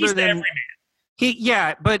older than he's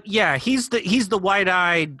the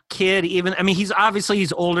wide-eyed kid. Even, I mean, he's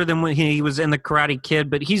older than when he was in the Karate Kid,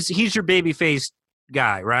 but he's your baby-faced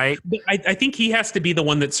guy, right? But I think he has to be the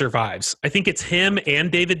one that survives. I think it's him and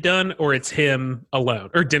David Dunn, or it's him alone,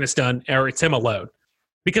 or Dennis Dunn, or it's him alone.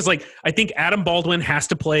 Because like, I think Adam Baldwin has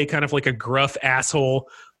to play kind of like a gruff asshole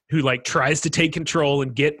who like tries to take control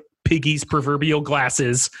and get Piggy's proverbial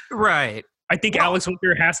glasses. Right. I think Alex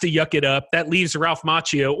Winter has to yuck it up. That leaves Ralph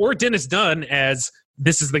Macchio or Dennis Dunn as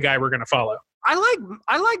this is the guy we're going to follow. I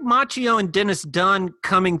like Macchio and Dennis Dunn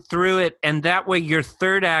coming through it, and that way your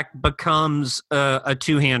third act becomes a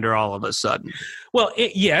two-hander all of a sudden. Well,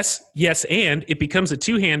 yes, and it becomes a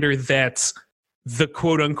two-hander that's the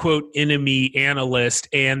quote-unquote enemy analyst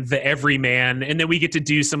and the everyman, and then we get to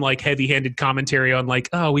do some like heavy-handed commentary on like,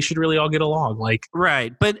 oh, we should really all get along. Like,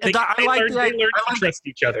 right, but they learn to trust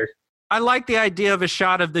each other. I like the idea of a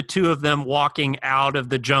shot of the two of them walking out of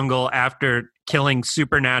the jungle after killing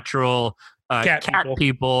supernatural cat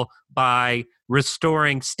people by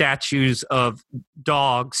restoring statues of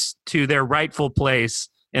dogs to their rightful place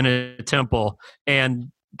in a temple.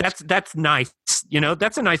 And that's nice.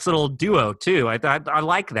 That's a nice little duo too. I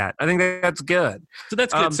like that. I think that's good. So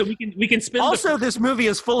that's good. So we can spend. Also, this movie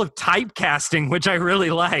is full of typecasting, which I really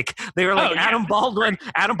like. They were like Adam Baldwin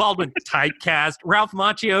typecast, Ralph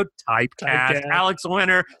Macchio typecast, Alex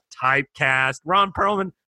Winter typecast, Ron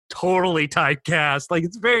Perlman totally typecast. Like,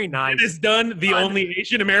 it's very nice. It is done. The only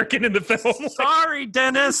Asian American in the film. Sorry,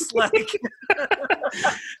 Dennis. Like,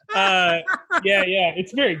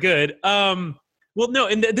 it's very good. Well, no,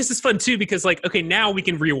 and this is fun too because, like, okay, now we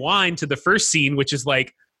can rewind to the first scene, which is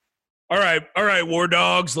like, all right, war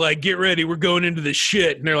dogs, like, get ready, we're going into the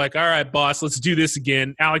shit. And they're like, all right, boss, let's do this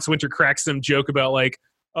again. Alex Winter cracks some joke about like,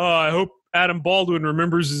 oh, I hope Adam Baldwin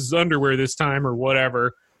remembers his underwear this time or whatever.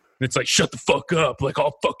 And it's like, shut the fuck up. Like,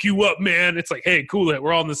 I'll fuck you up, man. It's like, hey, cool it.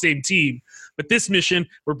 We're all on the same team. But this mission,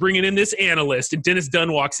 we're bringing in this analyst, and Dennis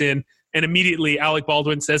Dunn walks in, and immediately Alec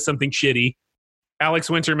Baldwin says something shitty.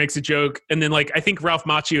 Alex Winter makes a joke, and then, like, I think Ralph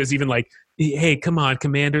Macchio is even like, hey, come on,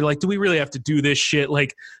 Commander. Like, do we really have to do this shit?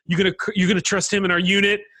 Like, you gonna trust him in our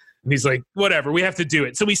unit? And he's like, whatever, we have to do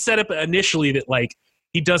it. So we set up initially that, like,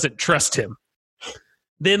 he doesn't trust him.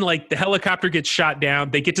 Then, like, the helicopter gets shot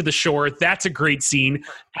down. They get to the shore. That's a great scene.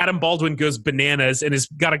 Adam Baldwin goes bananas and has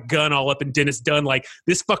got a gun all up in Dennis Dunn. Like,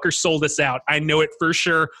 this fucker sold us out. I know it for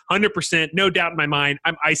sure. 100%. No doubt in my mind.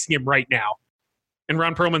 I'm icing him right now. And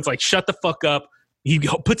Ron Perlman's like, shut the fuck up. He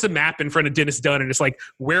puts a map in front of Dennis Dunn and it's like,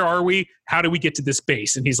 where are we? How do we get to this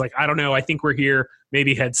base? And he's like, I don't know. I think we're here.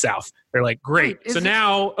 Maybe head south. They're like, great. So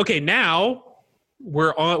now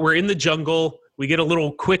we're in the jungle. We get a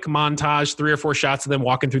little quick montage, 3 or 4 shots of them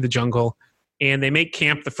walking through the jungle, and they make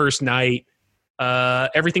camp the first night.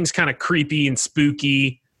 Everything's kind of creepy and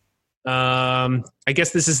spooky. I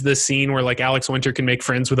guess this is the scene where like Alex Winter can make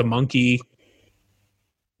friends with a monkey.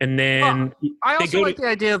 And then I also like the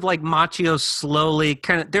idea of like Machio slowly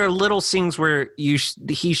kind of. There are little scenes where he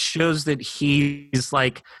shows that he's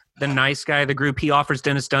like the nice guy of the group. He offers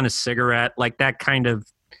Dennis Dunn a cigarette, like that kind of.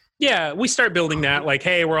 Yeah, we start building that. Like,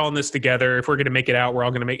 hey, we're all in this together. If we're gonna make it out, we're all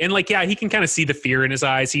gonna make. And like, yeah, he can kind of see the fear in his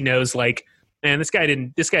eyes. He knows, like, man, this guy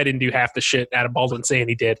didn't do half the shit Adam Baldwin saying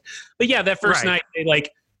he did. But yeah, that first night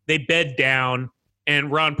they bed down.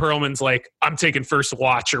 And Ron Perlman's like, I'm taking first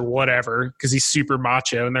watch or whatever because he's super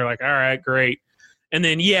macho. And they're like, all right, great. And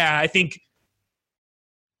then, yeah, I think,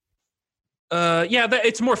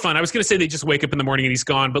 it's more fun. I was going to say they just wake up in the morning and he's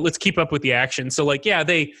gone, but let's keep up with the action. So, like, yeah,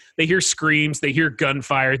 they hear screams, they hear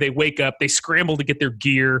gunfire, they wake up, they scramble to get their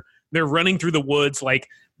gear. They're running through the woods, like,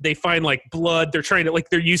 they find like blood. They're trying to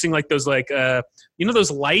they're using like those like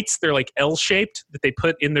those lights. They're like L-shaped that they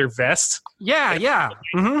put in their vest. Yeah.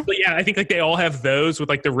 Mm-hmm. But yeah, I think like they all have those with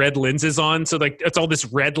like the red lenses on. So like it's all this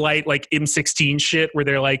red light like M16 shit where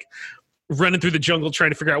they're like running through the jungle trying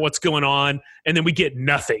to figure out what's going on, and then we get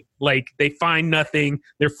nothing. Like they find nothing.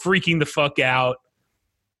 They're freaking the fuck out.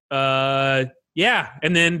 Yeah,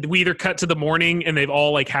 and then we either cut to the morning and they've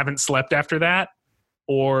all like haven't slept after that.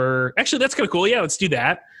 Or actually, that's kind of cool. Yeah, let's do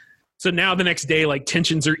that. So now the next day, like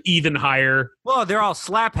tensions are even higher. Well, they're all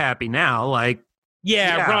slap happy now. Like,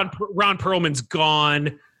 yeah. Ron Perlman's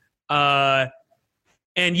gone. And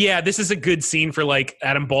yeah, this is a good scene for like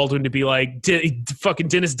Adam Baldwin to be like, fucking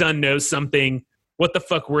Dennis Dunn knows something. What the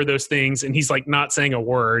fuck were those things? And he's like not saying a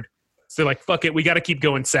word. So like, fuck it, we got to keep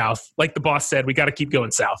going south. Like the boss said, we got to keep going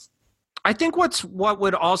south. I think what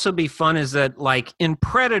would also be fun is that, like, in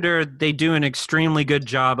Predator, they do an extremely good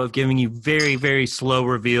job of giving you very, very slow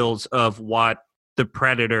reveals of what the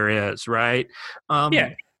Predator is, right?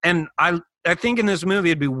 Yeah. And I think in this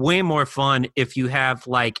movie, it'd be way more fun if you have,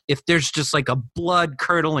 like, if there's just, like, a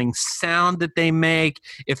blood-curdling sound that they make,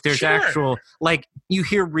 if there's actual, like, you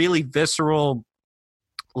hear really visceral,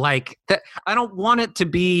 like, that. I don't want it to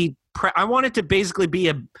be... I want it to basically be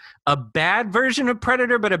a bad version of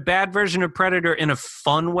Predator, but a bad version of Predator in a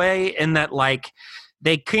fun way, in that like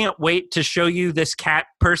they can't wait to show you this cat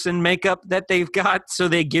person makeup that they've got, so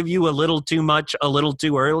they give you a little too much a little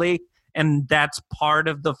too early, and that's part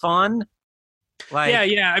of the fun. Like,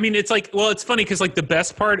 yeah. I mean, it's like, well, it's funny because like the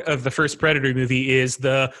best part of the first Predator movie is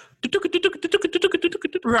the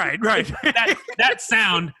right. that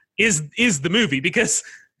sound is the movie, because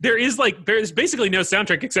there's basically no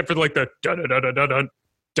soundtrack except for like the dun dun dun dun dun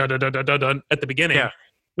dun dun dun dun dun at the beginning. Yeah.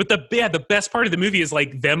 But the best part of the movie is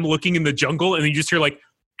like them looking in the jungle, and you just hear like,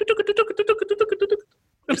 and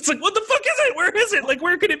it's like, what the fuck is it? Where is it? Like,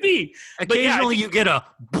 where could it be? Occasionally, you get a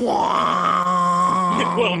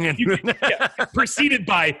preceded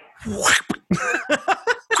by.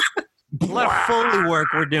 A lot of Foley work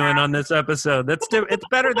we're doing on this episode. It's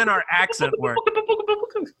better than our accent work.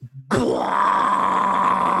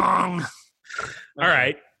 All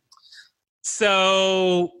right.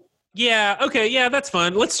 So, yeah, okay, yeah, that's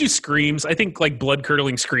fun. Let's do screams. I think like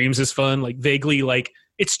blood-curdling screams is fun. Like vaguely, like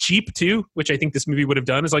it's cheap too, which I think this movie would have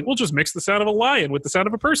done. Is like, we'll just mix the sound of a lion with the sound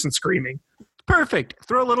of a person screaming. Perfect.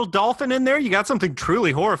 Throw a little dolphin in there. You got something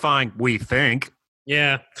truly horrifying, we think.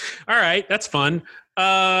 Yeah. All right, that's fun.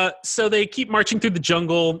 So they keep marching through the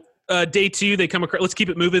jungle. Day 2, they come across. Let's keep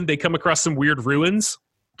it moving. They come across some weird ruins.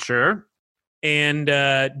 Sure. And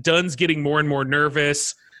Dunn's getting more and more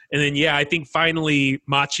nervous. And then, yeah, I think finally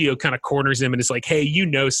Machio kind of corners him and is like, hey, you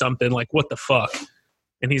know something. Like, what the fuck?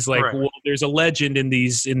 And he's like, well, there's a legend in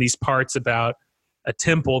these parts about a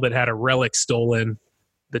temple that had a relic stolen,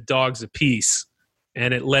 the Dogs of Peace.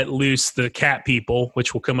 And it let loose the cat people,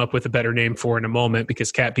 which we'll come up with a better name for in a moment,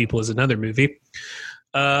 because Cat People is another movie.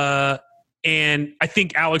 And I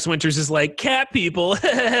think Alex Winters is like, cat people.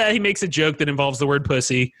 He makes a joke that involves the word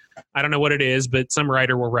pussy. I don't know what it is, but some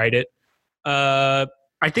writer will write it.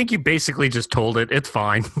 I think you basically just told it. It's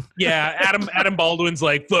fine. Yeah, Adam Baldwin's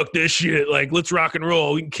like, fuck this shit. Like, let's rock and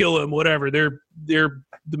roll. We can kill him, whatever. They're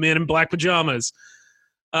the men in black pajamas.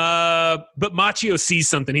 But Machio sees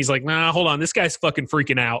something. He's like, nah, hold on. This guy's fucking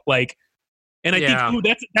freaking out. Like, and I think,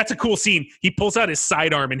 ooh, that's a cool scene. He pulls out his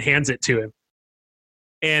sidearm and hands it to him.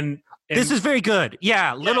 And this is very good.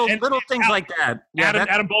 Yeah, little things like that. Yeah,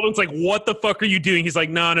 Adam Baldwin's like, what the fuck are you doing? He's like,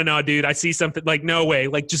 no, dude, I see something. Like, no way.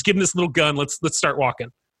 Like, just give him this little gun. Let's start walking.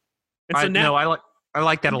 And so now, I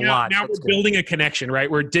like that a lot. Now we're building a connection,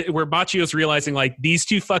 right? Where Machio's realizing like these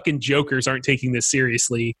two fucking jokers aren't taking this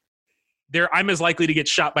seriously. I'm as likely to get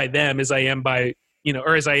shot by them as I am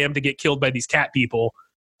to get killed by these cat people.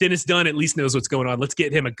 Dennis Dunn at least knows what's going on. Let's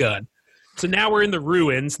get him a gun. So now we're in the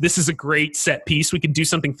ruins. This is a great set piece. We can do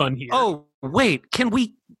something fun here. Oh, wait. Can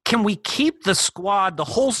we keep the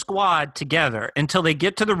whole squad together until they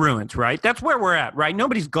get to the ruins, right? That's where we're at, right?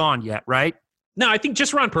 Nobody's gone yet, right? No, I think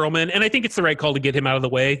just Ron Perlman, and I think it's the right call to get him out of the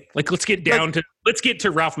way. Like, let's get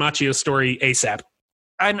to Ralph Macchio's story ASAP.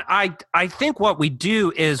 And I think what we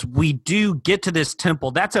do is we do get to this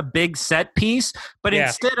temple. That's a big set piece. But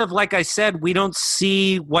instead of, like I said, we don't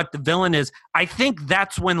see what the villain is. I think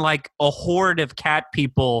that's when like a horde of cat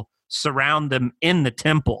people surround them in the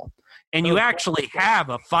temple. And you actually have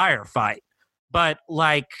a firefight. But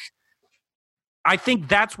like, I think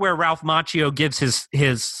that's where Ralph Macchio gives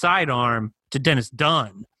his sidearm to Dennis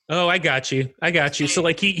Dunn. Oh, I got you. So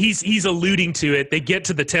like he's alluding to it. They get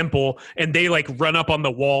to the temple and they like run up on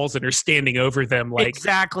the walls and are standing over them. Like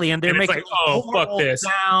exactly, and they're making like, oh fuck this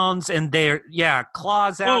sounds, and they're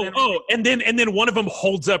claws out. And then one of them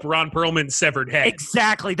holds up Ron Perlman's severed head.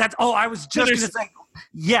 Exactly. That's I was just gonna say.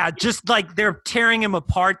 Yeah, just like they're tearing him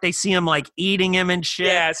apart. They see him like eating him and shit.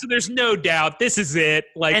 Yeah, so there's no doubt this is it.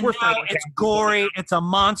 Like and it's gory. It's a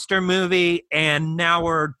monster movie, and now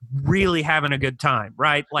we're really having a good time,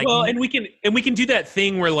 right? Like, well, and we can do that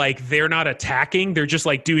thing where like they're not attacking; they're just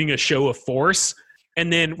like doing a show of force.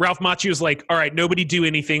 And then Ralph Macchio's like, all right, nobody do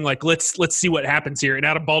anything. Like, let's see what happens here. And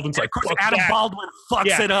Adam Baldwin's like, of course, Adam Baldwin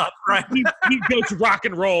fucks it up, right? he goes rock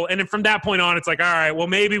and roll. And then from that point on, it's like, all right, well,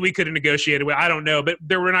 maybe we could have negotiated. I don't know, but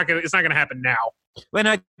it's not gonna happen now. And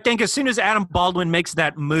I think as soon as Adam Baldwin makes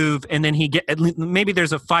that move, and then maybe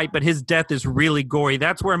there's a fight, but his death is really gory.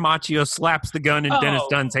 That's where Macchio slaps the gun in Dennis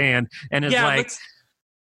Dunn's hand and is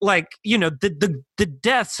like, the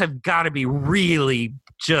deaths have got to be really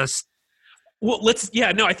just. Well,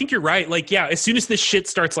 I think you're right. Like, as soon as this shit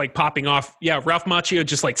starts like popping off, Ralph Macchio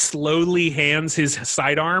just like slowly hands his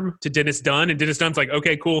sidearm to Dennis Dunn, and Dennis Dunn's like,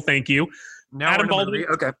 okay, cool, thank you. Now Adam Baldwin,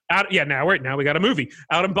 okay. Now we got a movie.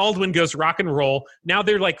 Adam Baldwin goes rock and roll. Now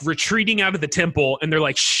they're like retreating out of the temple, and they're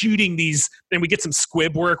like shooting these. And we get some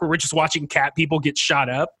squib work where we're just watching cat people get shot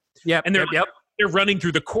up. Yeah, and they're running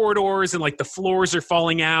through the corridors, and like the floors are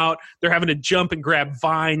falling out. They're having to jump and grab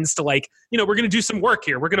vines to like, we're going to do some work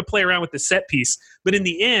here. We're going to play around with the set piece. But in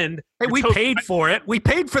the end, hey, we paid for it. We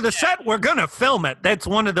paid for the set. We're going to film it. That's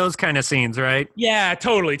one of those kind of scenes, right? Yeah,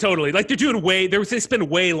 totally. Like they're doing they spend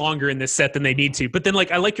way longer in this set than they need to. But then like,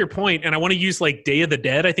 I like your point, and I want to use like Day of the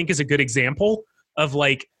Dead, I think is a good example of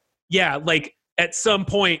like, like, at some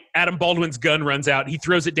point, Adam Baldwin's gun runs out. He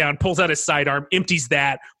throws it down, pulls out his sidearm, empties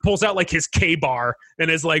that, pulls out like his K-bar, and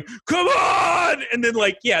is like, come on! And then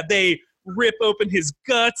like, they rip open his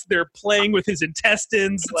guts. They're playing with his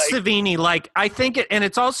intestines. Like Savini, like I think, and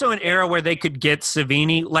it's also an era where they could get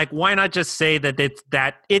Savini. Like, why not just say that Day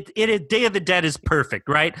of the Dead is perfect,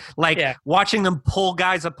 right? Like watching them pull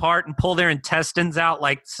guys apart and pull their intestines out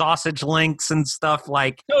like sausage links and stuff.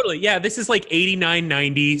 Like totally, this is like 89,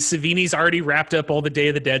 90. Savini's already wrapped up all the Day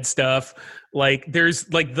of the Dead stuff. Like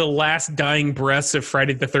there's like the last dying breaths of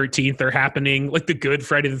Friday the 13th are happening, like the good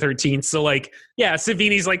Friday the 13th. So like,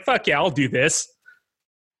 Savini's like, fuck yeah, I'll do this.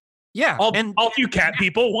 Yeah. All you cat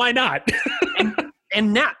people, why not?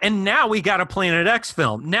 and now we got a Planet X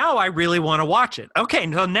film. Now I really want to watch it.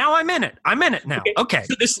 Okay, so now I'm in it. Now. Okay.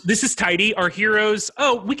 So this is tidy. Our heroes,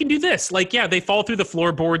 we can do this. Like, they fall through the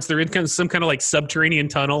floorboards. They're in some kind of like subterranean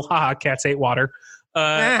tunnel. Haha, cats hate water.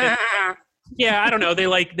 I don't know.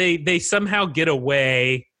 They somehow get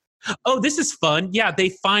away. Oh, this is fun. Yeah, they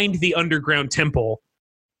find the underground temple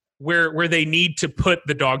where they need to put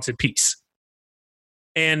the dogs at peace.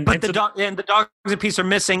 The dogs at peace are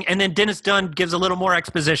missing, and then Dennis Dunn gives a little more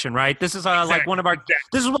exposition, right? This is like one of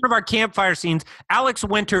our campfire scenes. Alex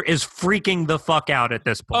Winter is freaking the fuck out at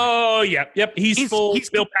this point. Oh yeah, yep. He's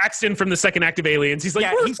Bill Paxton from the second act of Aliens. He's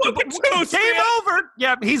like, he's game over.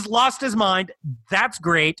 Yeah, he's lost his mind. That's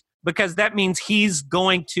great, because that means he's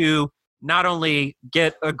going to not only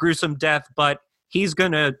get a gruesome death, but he's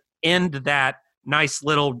going to end that nice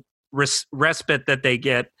little respite that they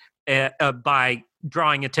get by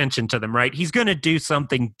drawing attention to them, right? He's going to do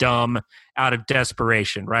something dumb out of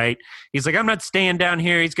desperation, right? He's like, I'm not staying down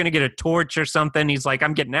here. He's going to get a torch or something. He's like,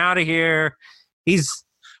 I'm getting out of here.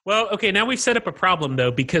 Well, okay, now we've set up a problem,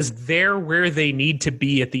 though, because they're where they need to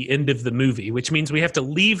be at the end of the movie, which means we have to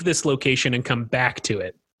leave this location and come back to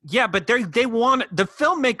it. Yeah, but the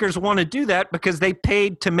filmmakers want to do that because they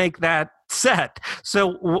paid to make that set.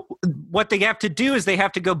 So what they have to do is they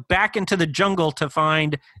have to go back into the jungle to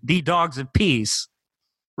find the dogs of peace,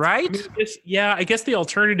 right? I guess the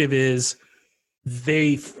alternative is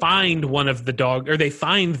they find the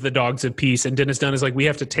dogs of peace, and Dennis Dunn is like, we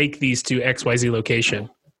have to take these to XYZ location.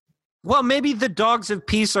 Well, maybe the dogs of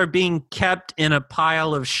peace are being kept in a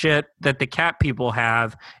pile of shit that the cat people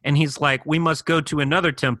have. And he's like, we must go to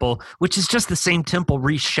another temple, which is just the same temple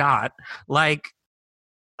reshot. Like,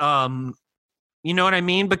 you know what I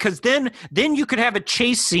mean? Because then you could have a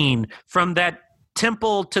chase scene from that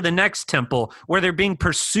temple to the next temple where they're being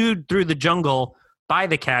pursued through the jungle by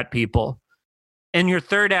the cat people. And your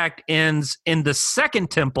third act ends in the second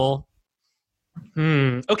temple.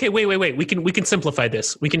 Okay, wait. We can simplify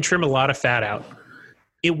this. We can trim a lot of fat out.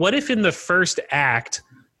 What if in the first act,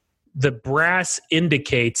 the brass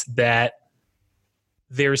indicates that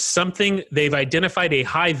there's something, they've identified a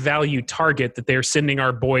high value target that they're sending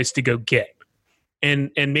our boys to go get.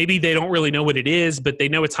 And maybe they don't really know what it is, but they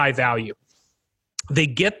know it's high value. They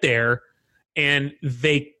get there and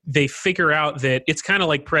they figure out that it's kind of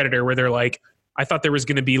like Predator, where they're like, I thought there was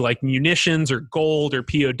going to be like munitions or gold or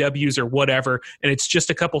POWs or whatever, and it's just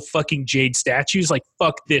a couple fucking jade statues. Like,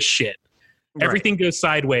 fuck this shit. Right. Everything goes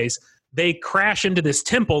sideways. They crash into this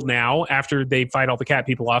temple now after they fight all the cat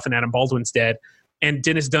people off and Adam Baldwin's dead. And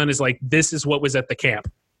Dennis Dunn is like, this is what was at the camp.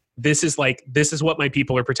 This is what my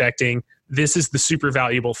people are protecting. This is the super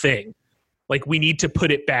valuable thing. Like, we need to put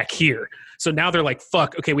it back here. So now they're like,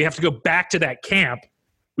 fuck, okay, we have to go back to that camp.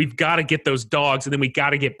 We've got to get those dogs, and then we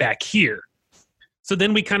got to get back here. So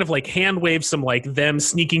then we kind of like hand wave some like them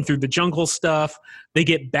sneaking through the jungle stuff. They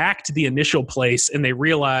get back to the initial place and they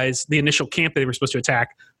realize the initial camp that they were supposed to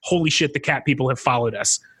attack. Holy shit, the cat people have followed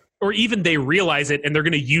us. Or even they realize it and they're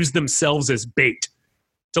going to use themselves as bait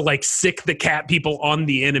to like sick the cat people on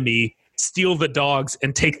the enemy, steal the dogs,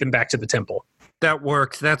 and take them back to the temple. That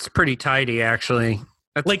works. That's pretty tidy, actually.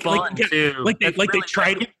 That's fun too. They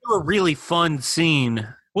tried to do a really fun scene.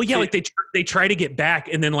 Well, yeah, like they try to get back,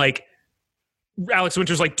 and then like Alex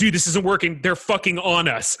Winter's like, dude, this isn't working. They're fucking on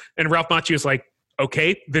us. And Ralph Macchio's like,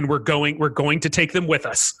 okay, then we're going to take them with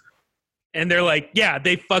us. And they're like, yeah,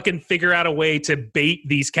 they fucking figure out a way to bait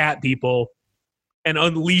these cat people and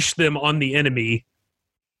unleash them on the enemy.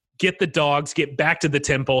 Get the dogs, get back to the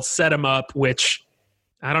temple, set them up, which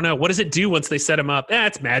I don't know. What does it do once they set them up?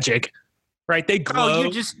 It's magic. Right? They glow.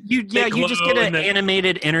 You just get an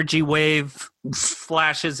animated energy wave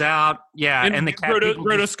flashes out. Yeah, and the cat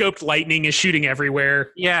rotoscoped lightning is shooting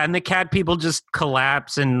everywhere. Yeah, and the cat people just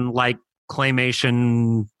collapse and like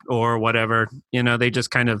claymation or whatever. You know, they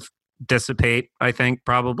just kind of dissipate, I think,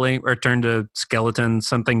 probably, or turn to skeletons,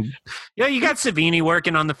 something. Yeah, you got Savini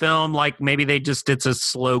working on the film. Like maybe it's a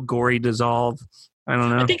slow, gory dissolve. I don't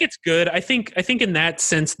know. I think it's good. I think in that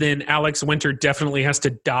sense, then Alex Winter definitely has to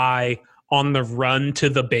die on the run to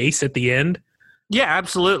the base at the end. Yeah,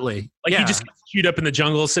 absolutely. Like he just gets chewed up in the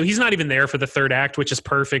jungle. So he's not even there for the third act, which is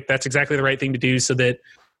perfect. That's exactly the right thing to do so that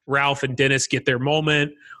Ralph and Dennis get their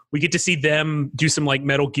moment. We get to see them do some like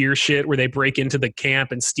Metal Gear shit where they break into the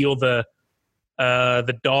camp and steal the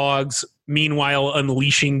dogs, meanwhile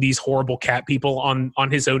unleashing these horrible cat people on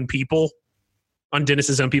his own people, on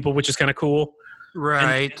Dennis's own people, which is kind of cool.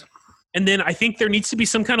 Right. And then I think there needs to be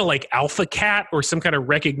some kind of like alpha cat or some kind of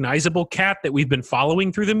recognizable cat that we've been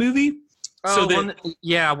following through the movie. Oh,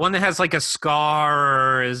 one that has like a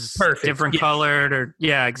scar or is different colored, or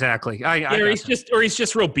exactly. Or he's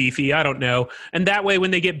just real beefy. I don't know. And that way,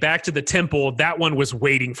 when they get back to the temple, that one was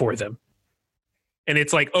waiting for them. And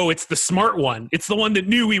it's like, oh, it's the smart one. It's the one that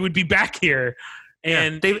knew we would be back here.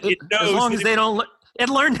 And it knows as long as they don't. It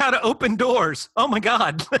learned how to open doors. Oh my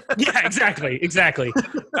God. Yeah, exactly.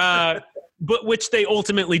 But which they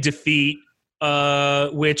ultimately defeat.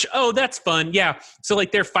 That's fun. Yeah. So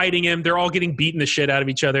like they're fighting him. They're all getting beaten the shit out of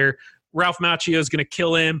each other. Ralph Macchio is going to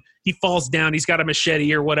kill him. He falls down. He's got a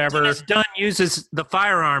machete or whatever. Dennis Dunn uses the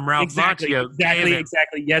firearm. Ralph Macchio.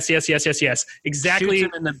 Exactly. Yes. Exactly.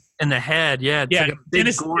 Shoots him in the head. Yeah. Yeah. Like a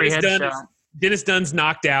big gory headshot. Dennis Dunn's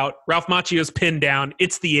knocked out. Ralph Macchio's pinned down.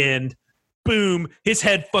 It's the end. Boom. His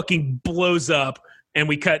head fucking blows up. And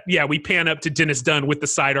we pan up to Dennis Dunn with the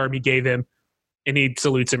sidearm he gave him. And he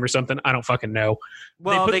salutes him or something. I don't fucking know.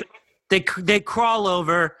 Well, they crawl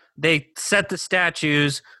over. They set the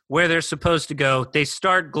statues where they're supposed to go. They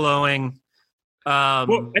start glowing.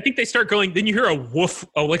 I think they start going. Then you hear a woof,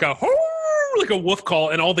 like a woof call,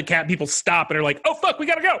 and all the cat people stop and are like, "Oh fuck, we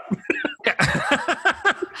gotta go."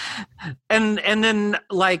 and then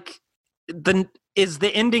like is the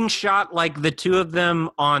ending shot like the two of them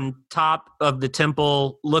on top of the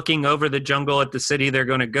temple looking over the jungle at the city they're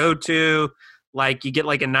going to go to? Like you get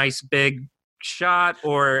like a nice big shot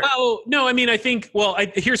or... Oh, no, I mean, I think,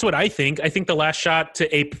 here's what I think. I think the last shot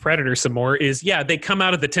to ape Predator some more is, they come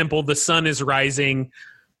out of the temple, the sun is rising,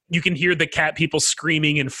 you can hear the cat people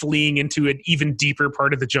screaming and fleeing into an even deeper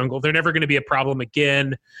part of the jungle. They're never going to be a problem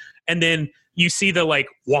again. And then you see the like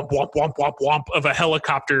womp womp womp womp womp of a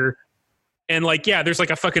helicopter, and like there's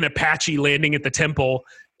like a fucking Apache landing at the temple,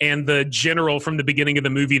 and the general from the beginning of the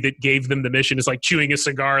movie that gave them the mission is like chewing a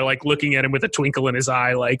cigar, like looking at him with a twinkle in his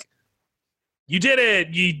eye, like, you did it.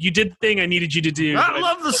 You did the thing I needed you to do. I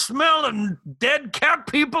love the smell of dead cat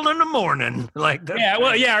people in the morning. Like that. Yeah,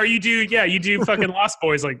 well, yeah, or you do fucking Lost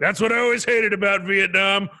Boys. Like, that's what I always hated about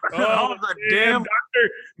Vietnam. Oh, the damn Dr.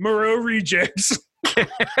 Moreau rejects.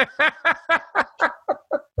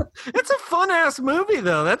 It's a fun-ass movie,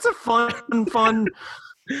 though. That's a fun.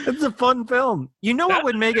 It's a fun film. You know what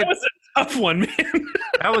would make it... That was a tough one, man.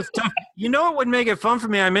 That was tough. You know what would make it fun for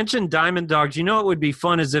me? I mentioned Diamond Dogs. You know what would be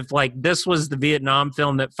fun is if, like, this was the Vietnam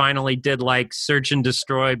film that finally did, like, Search and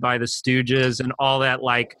Destroy by the Stooges and all that,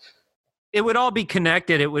 like... It would all be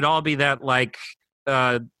connected. It would all be that, like,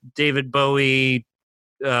 David Bowie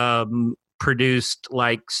produced,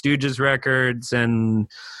 like, Stooges records and...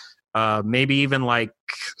 maybe even like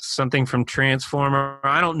something from Transformer.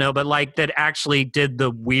 I don't know, but like that actually did the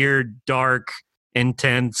weird, dark,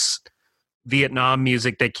 intense Vietnam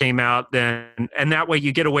music that came out then. And that way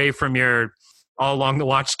you get away from your All Along the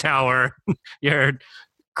Watchtower, your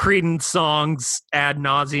Creedence songs ad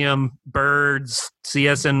nauseum, Birds,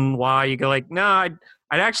 CSNY. You go like, no, I'd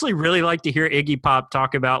actually really like to hear Iggy Pop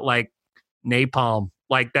talk about like napalm.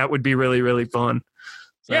 Like that would be really, really fun.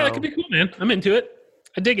 So, yeah, that could be cool, man. I'm into it.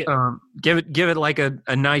 I dig it. Give it like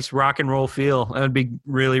a nice rock and roll feel. That would be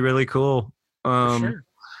really, really cool. For sure.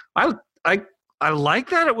 I like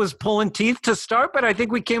that it was pulling teeth to start, but I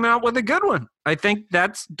think we came out with a good one. I think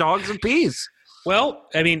that's Dogs of Peace. Well,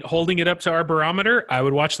 I mean, holding it up to our barometer, I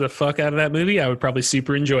would watch the fuck out of that movie. I would probably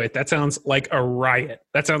super enjoy it. That sounds like a riot.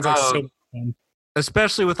 That sounds like so fun.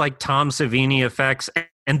 Especially with like Tom Savini effects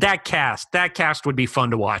and that cast. That cast would be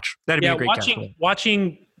fun to watch. That'd be a great cast.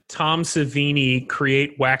 Watching Tom Savini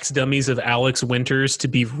create wax dummies of Alex Winters to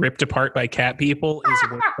be ripped apart by cat people is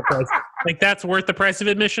worth the price. Like that's worth the price of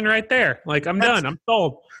admission right there. Like I'm done. I'm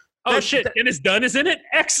sold. Oh shit! Dennis Dunn is in it.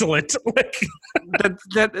 Excellent. Like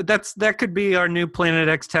that could be our new Planet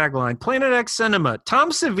X tagline. Planet X Cinema.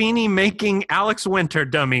 Tom Savini making Alex Winter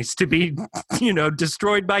dummies to be,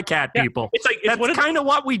 destroyed by cat people. It's like that's kind of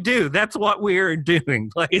what we do. That's what we're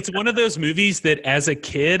doing. Like, it's one of those movies that, as a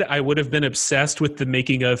kid, I would have been obsessed with the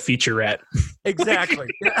making of featurette. Exactly.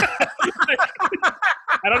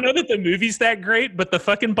 I don't know that the movie's that great, but the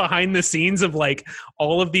fucking behind the scenes of like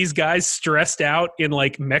all of these guys stressed out in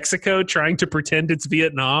like Mexico trying to pretend it's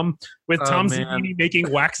Vietnam with Tom Savini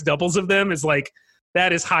making wax doubles of them is like,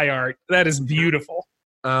 that is high art. That is beautiful.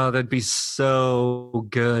 Oh, that'd be so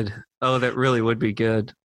good. Oh, that really would be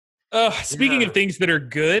good. Speaking of things that are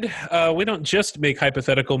good, we don't just make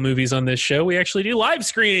hypothetical movies on this show. We actually do live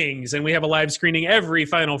screenings, and we have a live screening every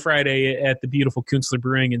final Friday at the beautiful Kunstler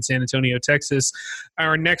Brewing in San Antonio, Texas.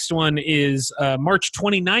 Our next one is March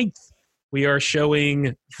 29th. We are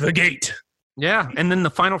showing The Gate. Yeah, and then the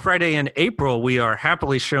final Friday in April, we are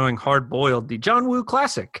happily showing Hard Boiled, the John Woo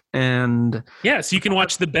classic. And yeah, so you can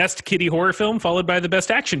watch the best kiddie horror film followed by the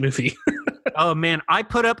best action movie. Oh man, I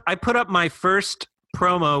put up my first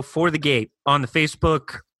promo for The Gate on the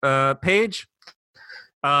Facebook page,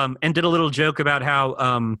 and did a little joke about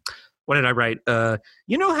how what did I write?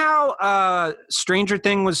 You know how Stranger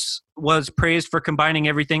Things was praised for combining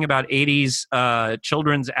everything about 80s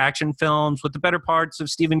children's action films with the better parts of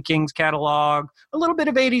Stephen King's catalog, a little bit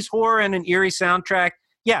of 80s horror and an eerie soundtrack.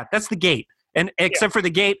 Yeah, that's The Gate. And except for The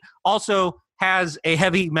Gate also has a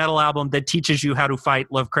heavy metal album that teaches you how to fight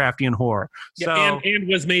Lovecraftian horror. So, and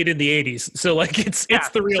was made in the 80s. So like it's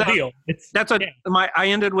the real deal. That's what I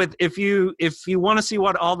ended with. If you want to see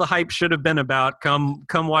what all the hype should have been about, come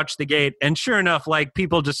watch The Gate. And sure enough, like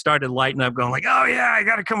people just started lighting up going like, oh yeah, I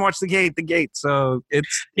got to come watch The Gate. So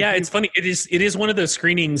it's funny. It is one of those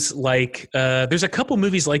screenings like there's a couple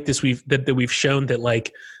movies like this that we've shown that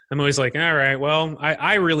like I'm always like, all right, well,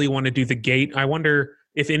 I really want to do The Gate. I wonder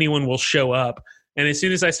if anyone will show up. And as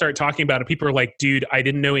soon as I start talking about it, people are like, dude, I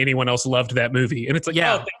didn't know anyone else loved that movie. And it's like,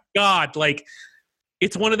 oh, thank God. Like,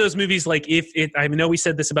 it's one of those movies, like, I know we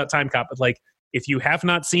said this about Time Cop, but like, if you have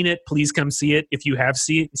not seen it, please come see it. If you have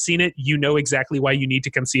seen it, you know exactly why you need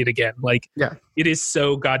to come see it again. Like, it is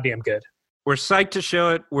so goddamn good. We're psyched to show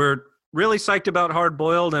it. We're really psyched about Hard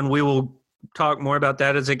Boiled, and we will talk more about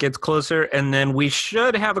that as it gets closer. And then we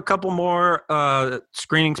should have a couple more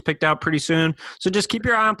screenings picked out pretty soon. So just keep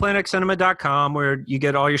your eye on planetcinema.com where you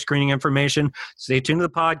get all your screening information. Stay tuned to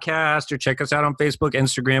the podcast or check us out on Facebook,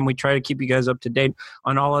 Instagram. We try to keep you guys up to date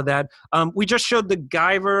on all of that. We just showed The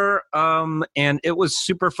Guyver, and it was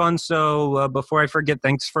super fun. So before I forget,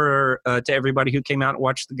 thanks to everybody who came out and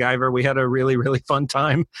watched The Guyver. We had a really, really fun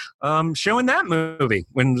time showing that movie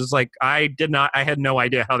when it was like, I had no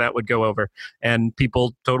idea how that would go over. And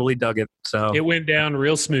people totally dug it. So it went down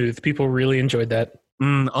real smooth. People really enjoyed that.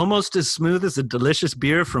 Almost as smooth as a delicious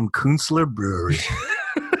beer from Kunstler Brewery.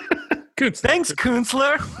 Thanks,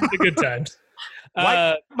 Kunstler. The good times.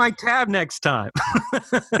 Like my tab next time.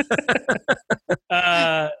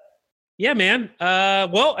 Yeah, man.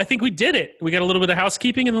 Well, I think we did it. We got a little bit of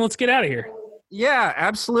housekeeping, and then let's get out of here. Yeah,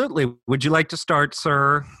 absolutely. Would you like to start,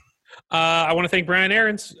 sir? I want to thank Brian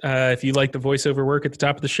Aarons. If you like the voiceover work at the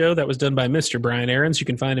top of the show, that was done by Mr. Brian Aarons. You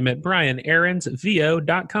can find him at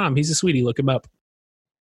brianaaronsvo.com. He's a sweetie. Look him up.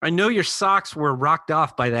 I know your socks were rocked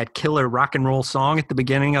off by that killer rock and roll song at the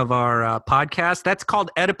beginning of our podcast. That's called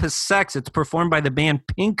Oedipus Sex. It's performed by the band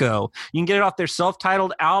Pinko. You can get it off their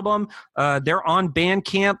self-titled album. They're on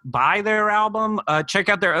Bandcamp. Buy their album. Check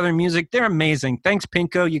out their other music. They're amazing. Thanks,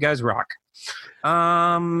 Pinko. You guys rock.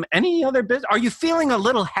 Any other business? Are you feeling a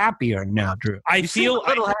little happier now, Drew? I feel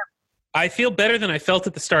better than I felt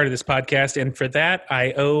at the start of this podcast, and for that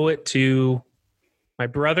I owe it to my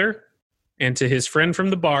brother and to his friend from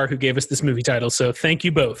the bar who gave us this movie title. So thank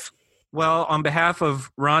you both. Well, on behalf of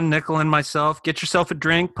Ron Nickel and myself, get yourself a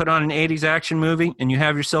drink, put on an 80s action movie, and you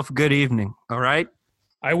have yourself a good evening. All right?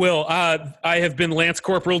 I will. I have been Lance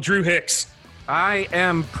Corporal Drew Hicks. I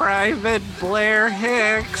am Private Blair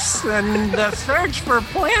Hicks, and the search for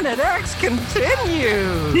Planet X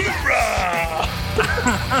continues.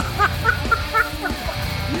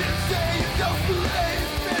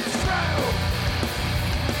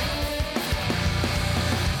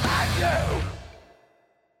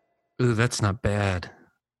 Ooh, that's not bad.